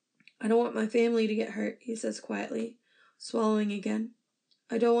 I don't want my family to get hurt, he says quietly, swallowing again.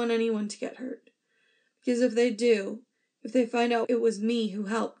 I don't want anyone to get hurt. Because if they do, if they find out it was me who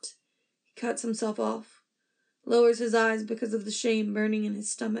helped, he cuts himself off, lowers his eyes because of the shame burning in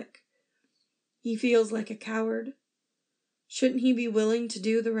his stomach. He feels like a coward. Shouldn't he be willing to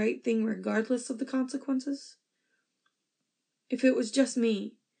do the right thing regardless of the consequences? If it was just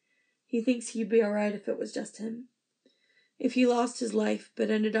me, he thinks he'd be alright if it was just him. If he lost his life but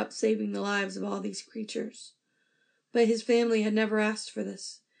ended up saving the lives of all these creatures. But his family had never asked for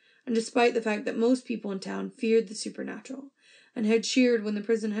this, and despite the fact that most people in town feared the supernatural and had cheered when the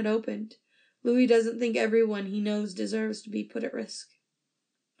prison had opened, Louis doesn't think everyone he knows deserves to be put at risk.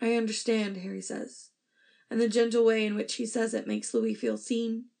 I understand, Harry says, and the gentle way in which he says it makes Louis feel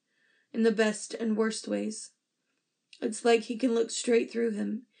seen, in the best and worst ways. It's like he can look straight through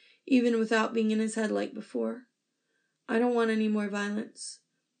him, even without being in his head like before. I don't want any more violence.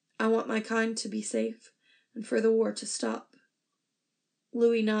 I want my kind to be safe, and for the war to stop.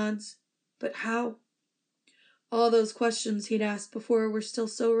 Louis nods. But how? All those questions he'd asked before were still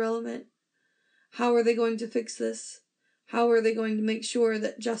so relevant. How are they going to fix this? How are they going to make sure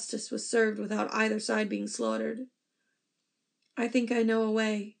that justice was served without either side being slaughtered? I think I know a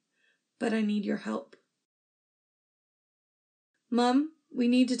way, but I need your help. Mum, we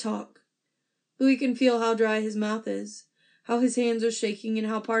need to talk. Louis can feel how dry his mouth is, how his hands are shaking, and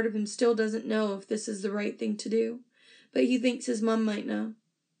how part of him still doesn't know if this is the right thing to do. But he thinks his mum might know,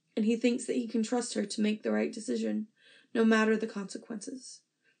 and he thinks that he can trust her to make the right decision, no matter the consequences.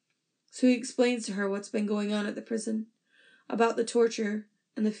 So he explains to her what's been going on at the prison, about the torture,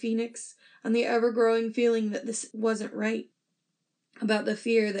 and the phoenix, and the ever-growing feeling that this wasn't right, about the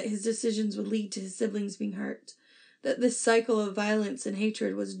fear that his decisions would lead to his siblings being hurt, that this cycle of violence and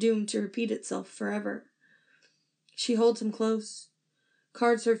hatred was doomed to repeat itself forever. She holds him close,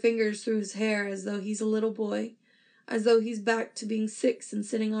 cards her fingers through his hair as though he's a little boy, as though he's back to being 6 and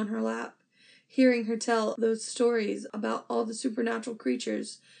sitting on her lap, hearing her tell those stories about all the supernatural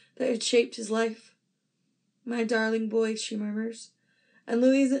creatures that had shaped his life. "My darling boy," she murmurs, and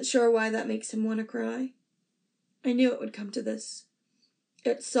Louis isn't sure why that makes him want to cry. I knew it would come to this.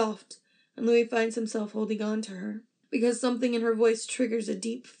 It's soft, and Louis finds himself holding on to her, because something in her voice triggers a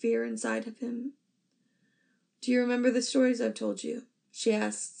deep fear inside of him. "Do you remember the stories I've told you?" she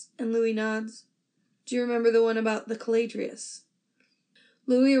asks, and Louis nods. "Do you remember the one about the Caladrius?"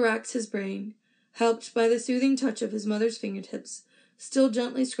 Louis racks his brain, helped by the soothing touch of his mother's fingertips, still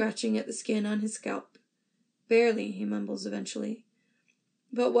gently scratching at the skin on his scalp. "Barely," he mumbles eventually.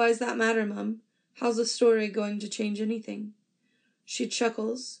 "But why's that matter, Mum? How's a story going to change anything?" She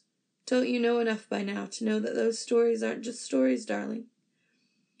chuckles. "Don't you know enough by now to know that those stories aren't just stories, darling?"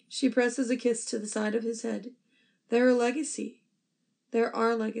 She presses a kiss to the side of his head. "They're a legacy. They're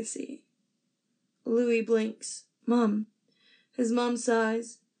our legacy." Louis blinks. "Mum." His mom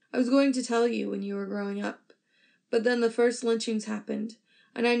sighs. "I was going to tell you when you were growing up, but then the first lynchings happened,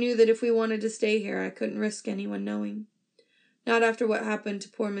 and I knew that if we wanted to stay here I couldn't risk anyone knowing. Not after what happened to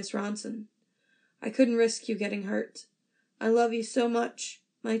poor Miss Ronson. I couldn't risk you getting hurt. I love you so much.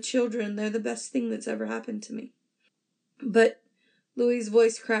 My children, they're the best thing that's ever happened to me." "But," Louis's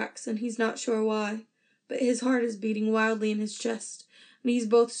voice cracks, and he's not sure why, but his heart is beating wildly in his chest, and he's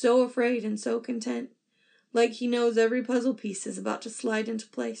both so afraid and so content, like he knows every puzzle piece is about to slide into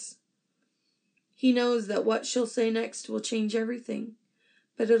place. He knows that what she'll say next will change everything,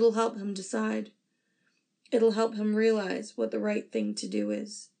 but it'll help him decide. It'll help him realize what the right thing to do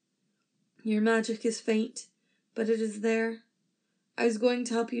is. "Your magic is faint, but it is there. I was going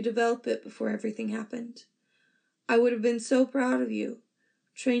to help you develop it before everything happened. I would have been so proud of you,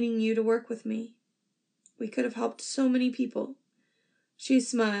 training you to work with me. We could have helped so many people." She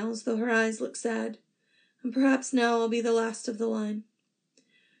smiles, though her eyes look sad. "And perhaps now I'll be the last of the line.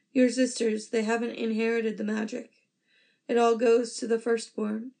 Your sisters, they haven't inherited the magic. It all goes to the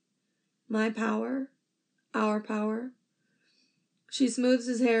firstborn. My power, our power." She smooths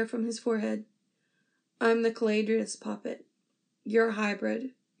his hair from his forehead. "I'm the Caladrius puppet. You're a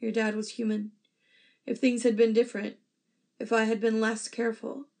hybrid. Your dad was human. If things had been different, if I had been less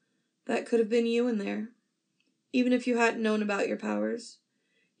careful, that could have been you in there. Even if you hadn't known about your powers,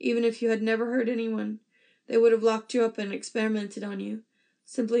 even if you had never hurt anyone, they would have locked you up and experimented on you,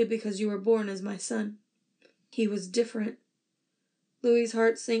 simply because you were born as my son. He was different." Louis's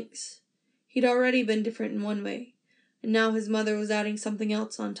heart sinks. He'd already been different in one way, and now his mother was adding something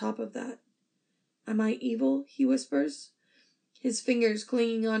else on top of that. "Am I evil?" he whispers, his fingers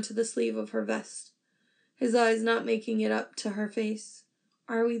clinging onto the sleeve of her vest, his eyes not making it up to her face.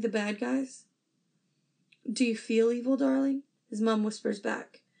 "Are we the bad guys?" "Do you feel evil, darling?" his mom whispers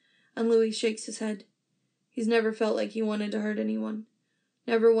back, and Louis shakes his head. He's never felt like he wanted to hurt anyone,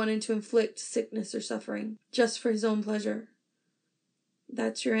 never wanted to inflict sickness or suffering, just for his own pleasure.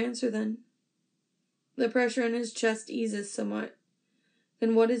 "That's your answer, then." The pressure in his chest eases somewhat.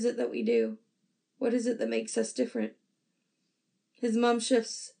 "Then what is it that we do? What is it that makes us different?" His mom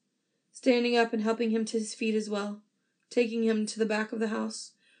shifts, standing up and helping him to his feet as well, taking him to the back of the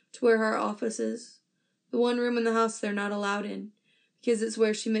house, to where her office is. The one room in the house they're not allowed in, because it's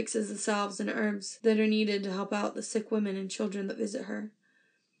where she mixes the salves and herbs that are needed to help out the sick women and children that visit her.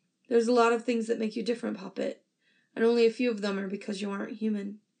 "There's a lot of things that make you different, Poppet, and only a few of them are because you aren't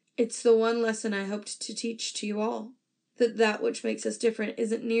human. It's the one lesson I hoped to teach to you all, that which makes us different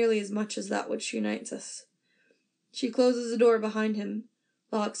isn't nearly as much as that which unites us." She closes the door behind him,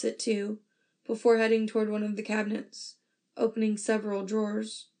 locks it too, before heading toward one of the cabinets, opening several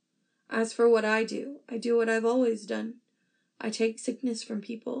drawers. "As for what I do what I've always done. I take sickness from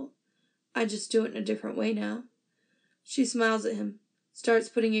people. I just do it in a different way now." She smiles at him, starts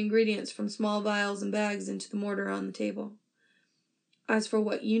putting ingredients from small vials and bags into the mortar on the table. "As for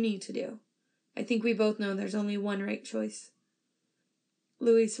what you need to do, I think we both know there's only one right choice."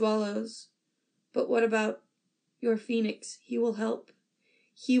 Louis swallows. "But what about your phoenix? He will help.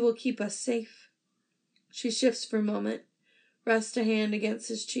 He will keep us safe." She shifts for a moment, rests a hand against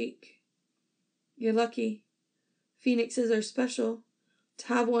his cheek. "You're lucky. Phoenixes are special. To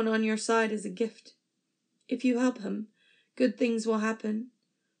have one on your side is a gift. If you help him, good things will happen.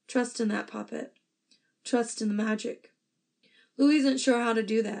 Trust in that, Poppet. Trust in the magic." Louis isn't sure how to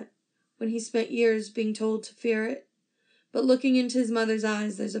do that, when he spent years being told to fear it. But looking into his mother's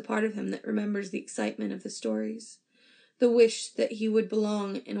eyes, there's a part of him that remembers the excitement of the stories, the wish that he would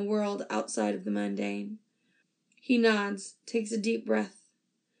belong in a world outside of the mundane. He nods, takes a deep breath.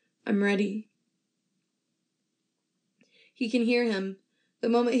 "I'm ready." He can hear him the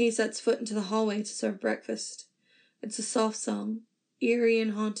moment he sets foot into the hallway to serve breakfast. It's a soft song, eerie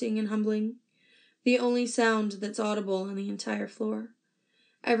and haunting and humbling. the only sound that's audible on the entire floor.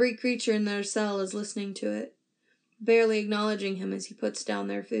 Every creature in their cell is listening to it, barely acknowledging him as he puts down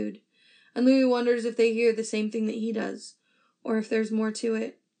their food. And Louis wonders if they hear the same thing that he does, or if there's more to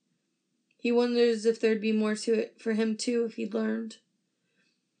it. He wonders if there'd be more to it for him too if he'd learned.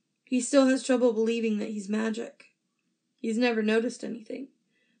 He still has trouble believing that he's magic. He's never noticed anything,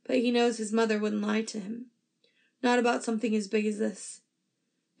 but he knows his mother wouldn't lie to him. Not about something as big as this.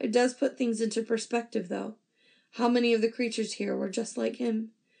 It does put things into perspective, though. How many of the creatures here were just like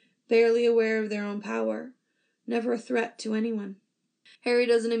him, barely aware of their own power, never a threat to anyone. Harry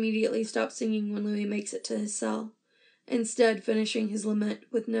doesn't immediately stop singing when Louis makes it to his cell, instead finishing his lament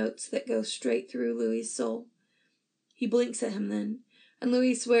with notes that go straight through Louis's soul. He blinks at him then, and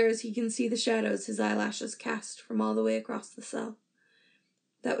Louis swears he can see the shadows his eyelashes cast from all the way across the cell.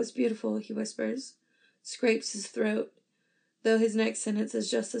 "That was beautiful," he whispers, scrapes his throat, though his next sentence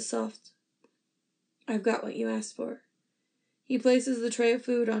is just as soft. "I've got what you asked for." He places the tray of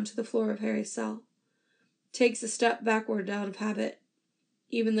food onto the floor of Harry's cell, takes a step backward out of habit,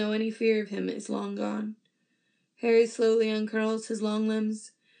 even though any fear of him is long gone. Harry slowly uncurls his long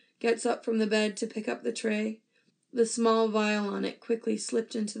limbs, gets up from the bed to pick up the tray. The small vial on it quickly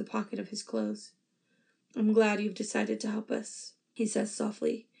slipped into the pocket of his clothes. "I'm glad you've decided to help us," he says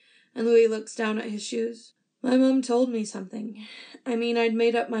softly, and Louis looks down at his shoes. "My mom told me something. I mean, I'd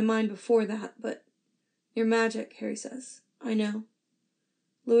made up my mind before that, but—" "You're magic," Harry says. "I know."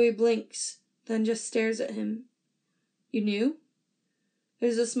 Louis blinks, then just stares at him. "You knew?"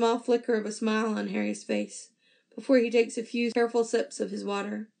 There's a small flicker of a smile on Harry's face, before he takes a few careful sips of his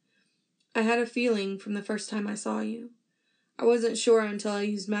water. "I had a feeling from the first time I saw you. I wasn't sure until I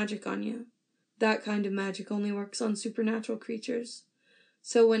used magic on you. That kind of magic only works on supernatural creatures.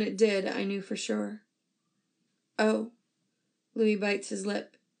 So when it did, I knew for sure." "Oh." Louis bites his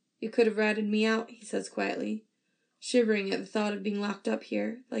lip. "You could have ratted me out," he says quietly, shivering at the thought of being locked up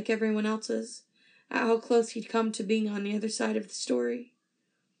here, like everyone else's, at how close he'd come to being on the other side of the story.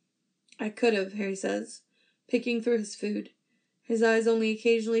 "I could have," Harry says, picking through his food, his eyes only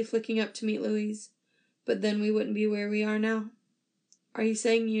occasionally flicking up to meet Louis's. "But then we wouldn't be where we are now." "Are you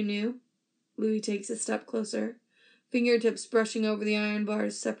saying you knew?" Louis takes a step closer, fingertips brushing over the iron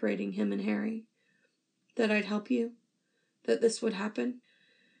bars separating him and Harry. "That I'd help you? That this would happen?"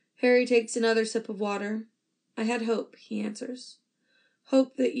 Harry takes another sip of water. "I had hope," he answers.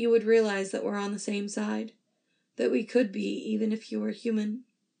 "Hope that you would realize that we're on the same side. That we could be, even if you were human."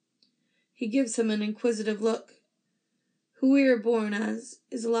 He gives him an inquisitive look. "Who we are born as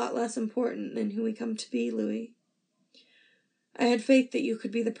is a lot less important than who we come to be, Louis. I had faith that you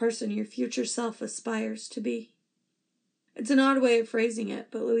could be the person your future self aspires to be." It's an odd way of phrasing it,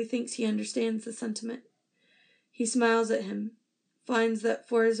 but Louis thinks he understands the sentiment. He smiles at him, finds that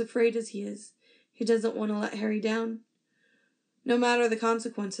for as afraid as he is, he doesn't want to let Harry down. No matter the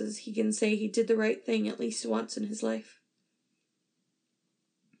consequences, he can say he did the right thing at least once in his life.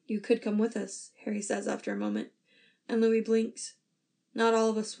 "You could come with us," Harry says after a moment, and Louis blinks. "Not all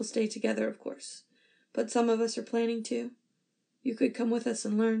of us will stay together, of course, but some of us are planning to. You could come with us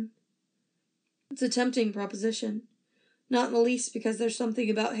and learn." It's a tempting proposition, not in the least because there's something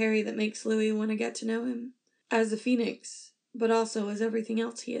about Harry that makes Louis want to get to know him, as a phoenix, but also as everything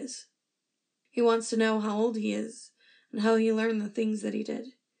else he is. He wants to know how old he is, and how he learned the things that he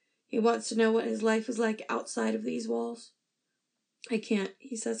did. He wants to know what his life is like outside of these walls. "I can't,"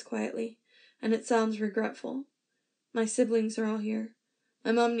 he says quietly, and it sounds regretful. "My siblings are all here.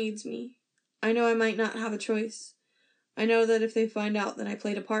 My mom needs me. I know I might not have a choice. I know that if they find out that I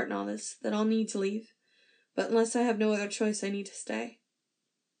played a part in all this, that I'll need to leave. But unless I have no other choice, I need to stay.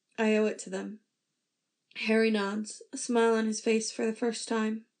 I owe it to them." Harry nods, a smile on his face for the first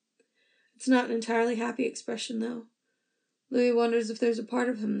time. It's not an entirely happy expression, though. Louis wonders if there's a part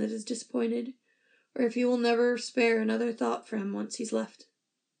of him that is disappointed, or if he will never spare another thought for him once he's left.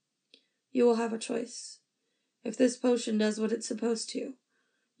 "You will have a choice. If this potion does what it's supposed to,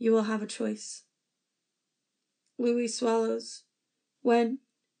 you will have a choice." Louis swallows. "When?"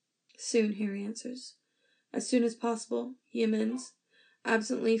 "Soon," Harry answers. "As soon as possible," he amends,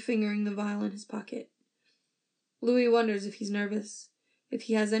 absently fingering the vial in his pocket. Louis wonders if he's nervous, if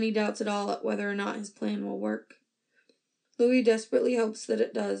he has any doubts at all at whether or not his plan will work. Louis desperately hopes that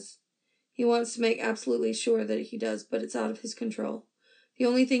it does. He wants to make absolutely sure that he does, but it's out of his control. The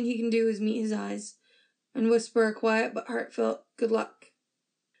only thing he can do is meet his eyes, and whisper a quiet but heartfelt "good luck."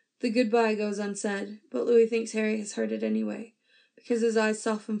 The goodbye goes unsaid, but Louis thinks Harry has heard it anyway, because his eyes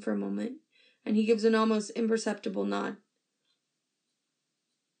soften for a moment, and he gives an almost imperceptible nod.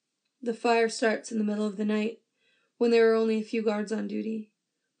 The fire starts in the middle of the night, when there are only a few guards on duty.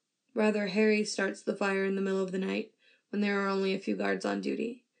 Rather, Harry starts the fire in the middle of the night, when there are only a few guards on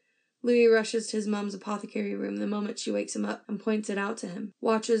duty. Louis rushes to his mom's apothecary room the moment she wakes him up and points it out to him,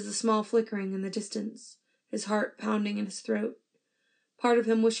 watches the small flickering in the distance, his heart pounding in his throat. Part of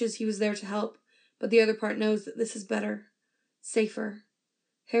him wishes he was there to help, but the other part knows that this is better, safer.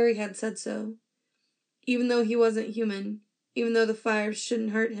 Harry had said so. Even though he wasn't human, even though the fire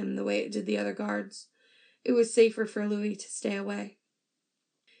shouldn't hurt him the way it did the other guards, it was safer for Louis to stay away.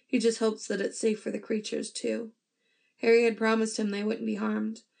 He just hopes that it's safe for the creatures, too. Harry had promised him they wouldn't be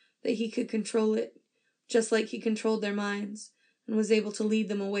harmed, that he could control it, just like he controlled their minds, and was able to lead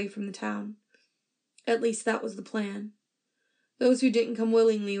them away from the town. At least that was the plan. Those who didn't come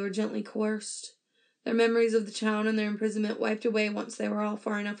willingly were gently coerced, their memories of the town and their imprisonment wiped away once they were all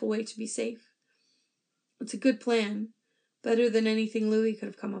far enough away to be safe. It's a good plan, better than anything Louis could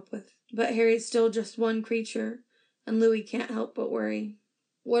have come up with. But Harry's still just one creature, and Louis can't help but worry.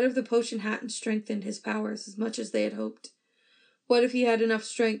 What if the potion hadn't strengthened his powers as much as they had hoped? What if he had enough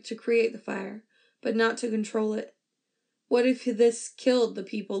strength to create the fire, but not to control it? What if this killed the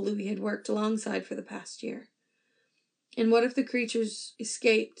people Louis had worked alongside for the past year? And what if the creatures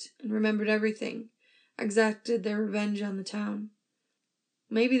escaped and remembered everything, exacted their revenge on the town?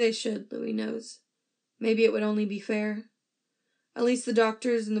 Maybe they should, Louis knows. Maybe it would only be fair. At least the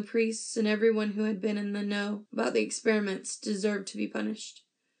doctors and the priests and everyone who had been in the know about the experiments deserved to be punished.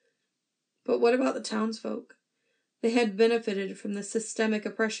 But what about the townsfolk? They had benefited from the systemic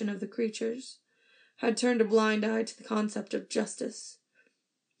oppression of the creatures, had turned a blind eye to the concept of justice.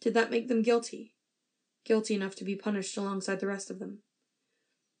 Did that make them guilty? Guilty enough to be punished alongside the rest of them?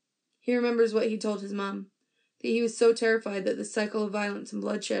 He remembers what he told his mom, that he was so terrified that this cycle of violence and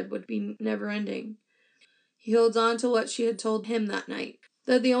bloodshed would be never-ending. He holds on to what she had told him that night,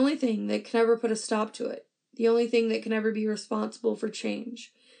 that the only thing that can ever put a stop to it, the only thing that can ever be responsible for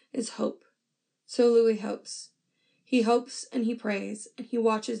change, is hope. So Louis hopes. He hopes and he prays, and he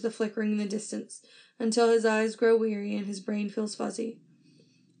watches the flickering in the distance until his eyes grow weary and his brain feels fuzzy.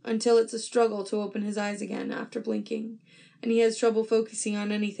 Until it's a struggle to open his eyes again after blinking, and he has trouble focusing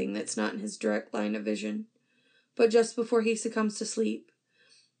on anything that's not in his direct line of vision. But just before he succumbs to sleep,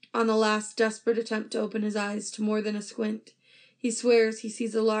 on the last desperate attempt to open his eyes to more than a squint, he swears he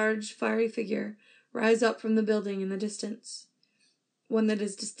sees a large, fiery figure rise up from the building in the distance. One that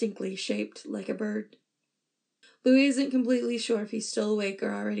is distinctly shaped like a bird. Louis isn't completely sure if he's still awake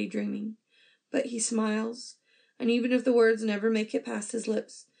or already dreaming, but he smiles, and even if the words never make it past his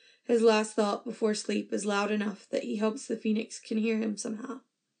lips, his last thought before sleep is loud enough that he hopes the phoenix can hear him somehow.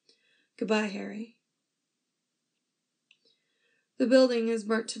 Goodbye, Harry. The building is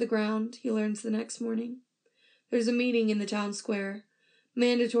burnt to the ground, he learns the next morning. There's a meeting in the town square,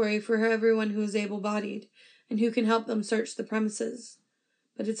 mandatory for everyone who is able-bodied and who can help them search the premises.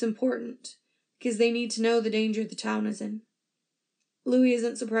 But it's important, because they need to know the danger the town is in. Louis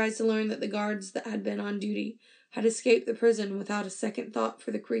isn't surprised to learn that the guards that had been on duty had escaped the prison without a second thought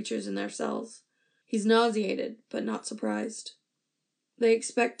for the creatures in their cells. He's nauseated, but not surprised. They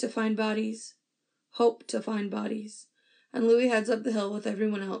expect to find bodies, hope to find bodies, and Louis heads up the hill with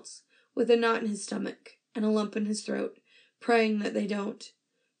everyone else, with a knot in his stomach and a lump in his throat, praying that they don't,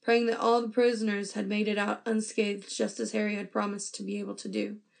 praying that all the prisoners had made it out unscathed just as Harry had promised to be able to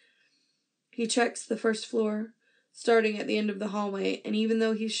do. He checks the first floor, starting at the end of the hallway, and even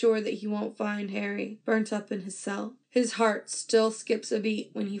though he's sure that he won't find Harry burnt up in his cell, his heart still skips a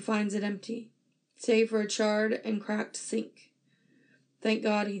beat when he finds it empty, save for a charred and cracked sink. Thank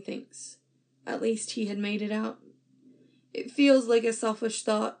God, he thinks. At least he had made it out. It feels like a selfish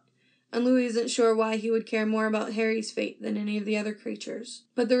thought, and Louis isn't sure why he would care more about Harry's fate than any of the other creatures,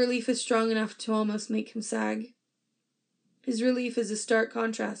 but the relief is strong enough to almost make him sag. His relief is a stark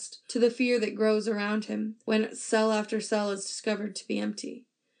contrast to the fear that grows around him when cell after cell is discovered to be empty.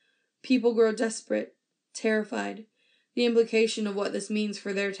 People grow desperate, terrified, the implication of what this means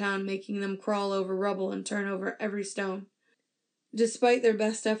for their town making them crawl over rubble and turn over every stone. Despite their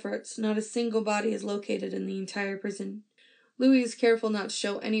best efforts, not a single body is located in the entire prison. Louis is careful not to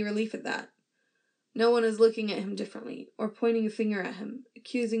show any relief at that. No one is looking at him differently, or pointing a finger at him,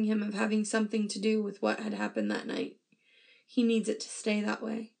 accusing him of having something to do with what had happened that night. He needs it to stay that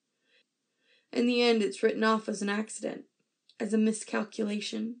way. In the end, it's written off as an accident, as a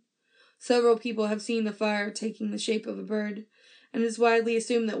miscalculation. Several people have seen the fire taking the shape of a bird, and it's widely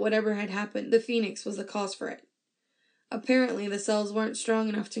assumed that whatever had happened, the phoenix was the cause for it. Apparently, the cells weren't strong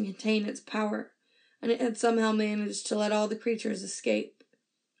enough to contain its power, and it had somehow managed to let all the creatures escape.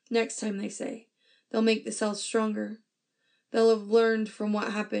 Next time, they say, they'll make the cells stronger. They'll have learned from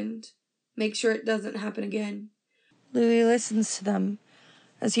what happened, make sure it doesn't happen again. Louis listens to them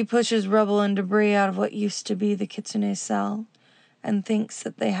as he pushes rubble and debris out of what used to be the kitsune's cell and thinks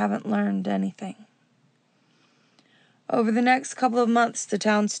that they haven't learned anything. Over the next couple of months, the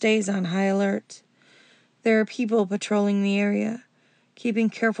town stays on high alert. There are people patrolling the area, keeping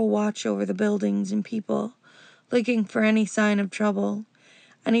careful watch over the buildings and people, looking for any sign of trouble,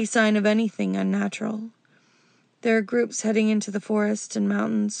 any sign of anything unnatural. There are groups heading into the forests and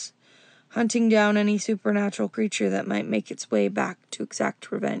mountains, hunting down any supernatural creature that might make its way back to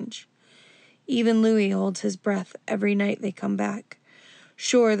exact revenge. Even Louis holds his breath every night they come back,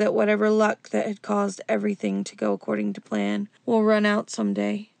 sure that whatever luck that had caused everything to go according to plan will run out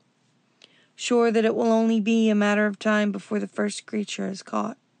someday. Sure that it will only be a matter of time before the first creature is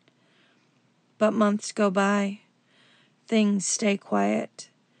caught. But months go by. Things stay quiet.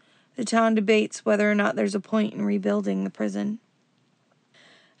 The town debates whether or not there's a point in rebuilding the prison.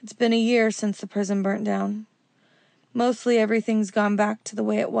 It's been a year since the prison burnt down. Mostly everything's gone back to the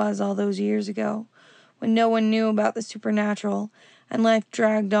way it was all those years ago, when no one knew about the supernatural and life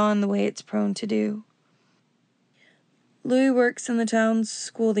dragged on the way it's prone to do. Louis works in the town's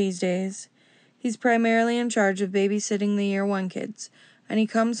school these days. He's primarily in charge of babysitting the Year 1 kids, and he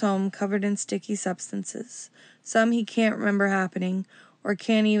comes home covered in sticky substances, some he can't remember happening or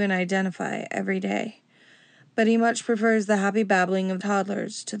can't even identify every day. But he much prefers the happy babbling of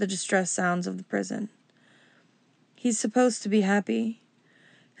toddlers to the distressed sounds of the prison. He's supposed to be happy.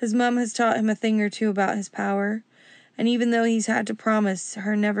 His mom has taught him a thing or two about his power, and even though he's had to promise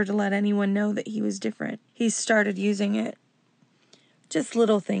her never to let anyone know that he was different, he's started using it. Just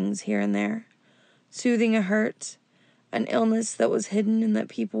little things here and there. Soothing a hurt, an illness that was hidden and that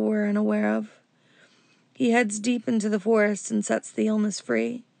people were unaware of. He heads deep into the forest and sets the illness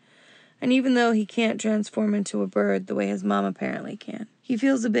free. And even though he can't transform into a bird the way his mom apparently can, he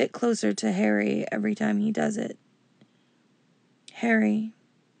feels a bit closer to Harry every time he does it. Harry.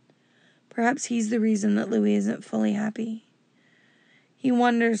 Perhaps he's the reason that Louis isn't fully happy. He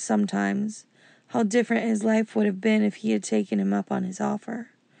wonders sometimes how different his life would have been if he had taken him up on his offer.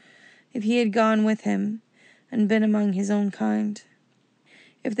 If he had gone with him and been among his own kind.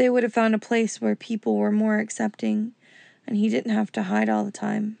 If they would have found a place where people were more accepting and he didn't have to hide all the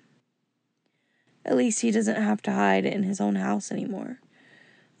time. At least he doesn't have to hide in his own house anymore.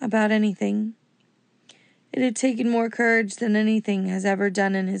 About anything. It had taken more courage than anything has ever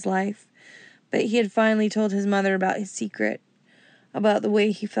done in his life, but he had finally told his mother about his secret, about the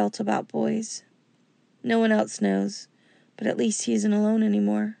way he felt about boys. No one else knows, but at least he isn't alone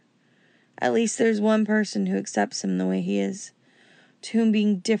anymore. At least there's one person who accepts him the way he is, to whom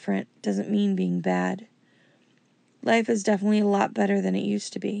being different doesn't mean being bad. Life is definitely a lot better than it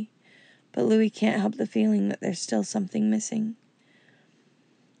used to be, but Louis can't help the feeling that there's still something missing.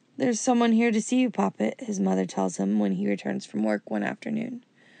 There's someone here to see you, Poppet, his mother tells him when he returns from work one afternoon.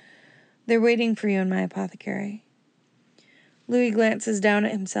 They're waiting for you in my apothecary. Louis glances down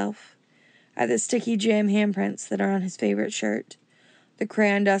at himself, at the sticky jam handprints that are on his favorite shirt, the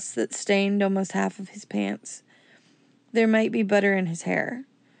crayon dust that stained almost half of his pants. There might be butter in his hair.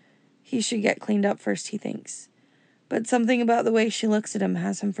 He should get cleaned up first, he thinks. But something about the way she looks at him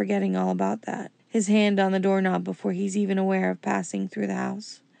has him forgetting all about that, his hand on the doorknob before he's even aware of passing through the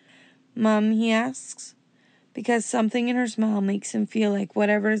house. Mom, he asks, because something in her smile makes him feel like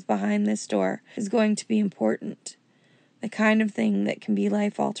whatever is behind this door is going to be important, the kind of thing that can be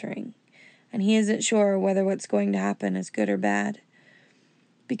life-altering, and he isn't sure whether what's going to happen is good or bad.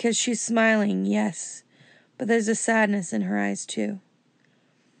 Because she's smiling, yes, but there's a sadness in her eyes, too.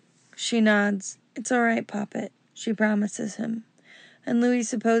 She nods. It's all right, Poppet, she promises him, and Louis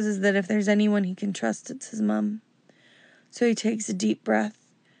supposes that if there's anyone he can trust, it's his mom. So he takes a deep breath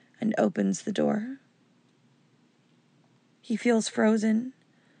and opens the door. He feels frozen,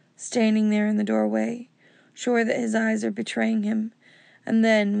 standing there in the doorway, sure that his eyes are betraying him, and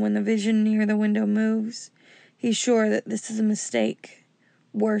then, when the vision near the window moves, he's sure that this is a mistake.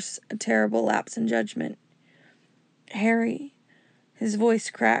 Worse, a terrible lapse in judgment. Harry. His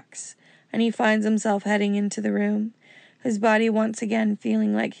voice cracks, and he finds himself heading into the room, his body once again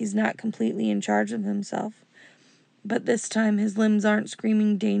feeling like he's not completely in charge of himself. But this time his limbs aren't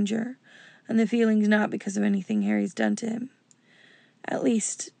screaming danger, and the feeling's not because of anything Harry's done to him. At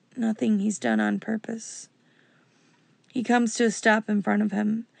least, nothing he's done on purpose. He comes to a stop in front of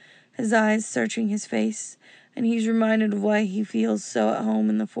him, his eyes searching his face, and he's reminded of why he feels so at home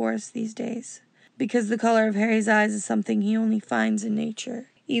in the forest these days. Because the color of Harry's eyes is something he only finds in nature,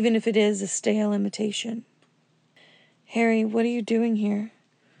 even if it is a stale imitation. Harry, what are you doing here?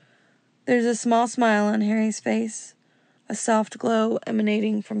 There's a small smile on Harry's face, a soft glow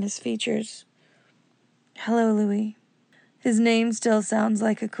emanating from his features. Hello, Louis. His name still sounds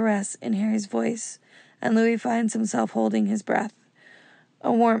like a caress in Harry's voice, and Louis finds himself holding his breath,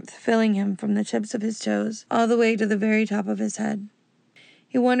 a warmth filling him from the tips of his toes all the way to the very top of his head.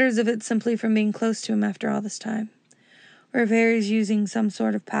 He wonders if it's simply from being close to him after all this time, or if Harry's using some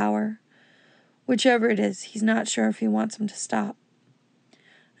sort of power. Whichever it is, he's not sure if he wants him to stop.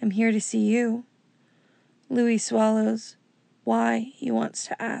 "I'm here to see you." Louis swallows. Why, he wants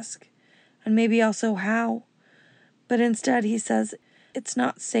to ask, and maybe also how. But instead he says, "It's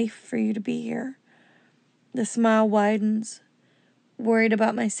not safe for you to be here." The smile widens. "Worried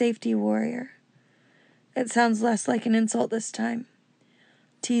about my safety, warrior." It sounds less like an insult this time.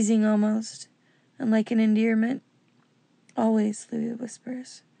 Teasing almost, and like an endearment. "Always," Louis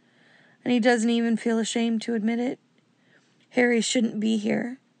whispers. And he doesn't even feel ashamed to admit it. Harry shouldn't be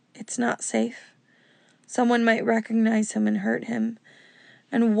here. It's not safe. Someone might recognize him and hurt him.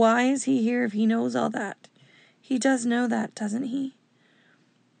 And why is he here if he knows all that? He does know that, doesn't he?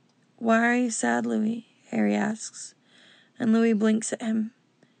 "Why are you sad, Louis?" Harry asks. And Louis blinks at him.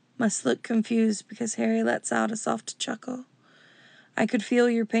 Must look confused because Harry lets out a soft chuckle. "I could feel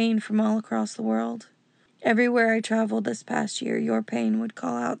your pain from all across the world. Everywhere I traveled this past year, your pain would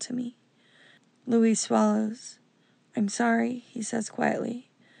call out to me." Louis swallows. "I'm sorry," he says quietly,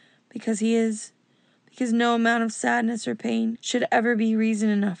 because no amount of sadness or pain should ever be reason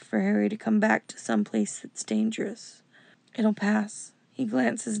enough for Harry to come back to some place that's dangerous. "It'll pass." He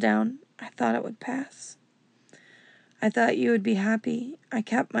glances down. "I thought it would pass." "I thought you would be happy. I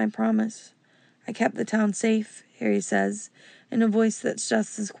kept my promise. I kept the town safe," Harry says, in a voice that's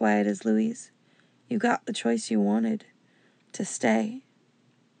just as quiet as Louis's. "You got the choice you wanted. To stay."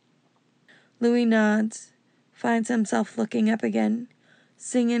 Louis nods, finds himself looking up again,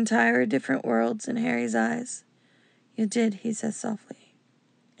 seeing entire different worlds in Harry's eyes. "You did," he says softly,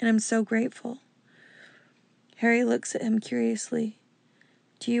 "and I'm so grateful." Harry looks at him curiously.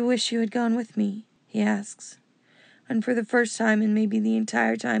 "Do you wish you had gone with me?" he asks. And for the first time in maybe the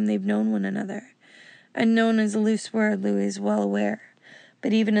entire time they've known one another, and known is a loose word, Louis is well aware,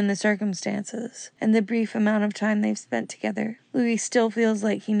 but even in the circumstances, and the brief amount of time they've spent together, Louis still feels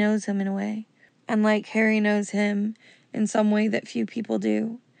like he knows him in a way, and like Harry knows him in some way that few people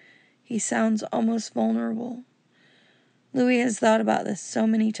do. He sounds almost vulnerable. Louis has thought about this so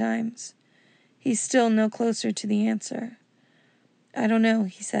many times. He's still no closer to the answer. "I don't know,"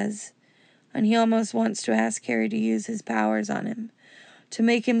 he says, and he almost wants to ask Harry to use his powers on him, to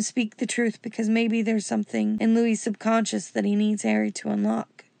make him speak the truth, because maybe there's something in Louis' subconscious that he needs Harry to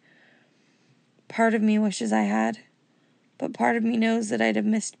unlock. "Part of me wishes I had, but part of me knows that I'd have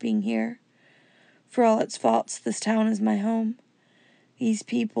missed being here. For all its faults, this town is my home. These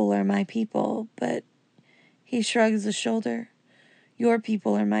people are my people, but," he shrugs a shoulder, "your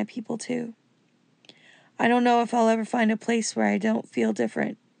people are my people too. I don't know if I'll ever find a place where I don't feel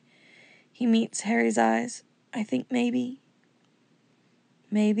different." He meets Harry's eyes. "I think maybe."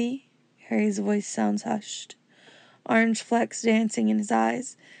 "Maybe?" Harry's voice sounds hushed, orange flecks dancing in his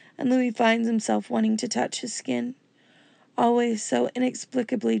eyes, and Louis finds himself wanting to touch his skin, always so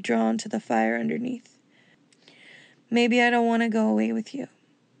inexplicably drawn to the fire underneath. "Maybe I don't want to go away with you.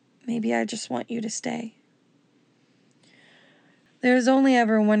 Maybe I just want you to stay." There is only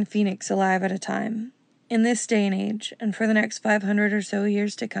ever one phoenix alive at a time. In this day and age, and for the next 500 or so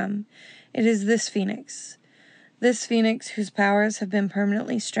years to come, it is this phoenix whose powers have been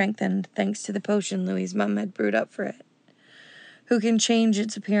permanently strengthened thanks to the potion Louis's mum had brewed up for it, who can change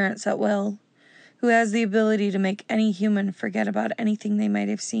its appearance at will, who has the ability to make any human forget about anything they might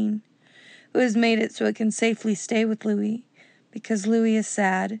have seen, who has made it so it can safely stay with Louis, because Louis is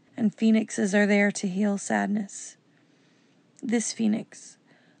sad, and phoenixes are there to heal sadness. This phoenix,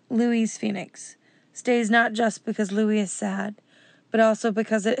 Louis's phoenix, stays not just because Louis is sad, but also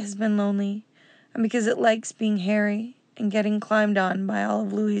because it has been lonely, and because it likes being hairy and getting climbed on by all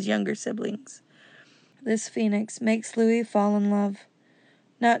of Louis's younger siblings. This phoenix makes Louis fall in love,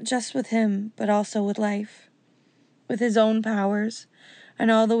 not just with him, but also with life, with his own powers, and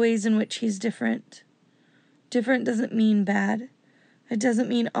all the ways in which he's different. Different doesn't mean bad. It doesn't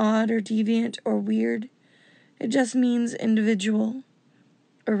mean odd or deviant or weird. It just means individual,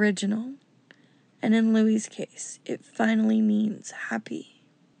 original. And in Louis's case, it finally means happy.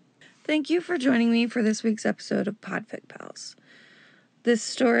 Thank you for joining me for this week's episode of Podfic Pals. This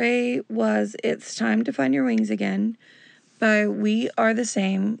story was It's Time to Find Your Wings Again by We Are the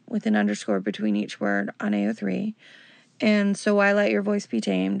Same with an underscore between each word on AO3, and So I Let Your Voice Be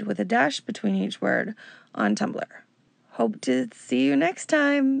Tamed with a dash between each word on Tumblr. Hope to see you next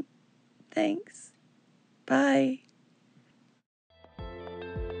time. Thanks. Bye.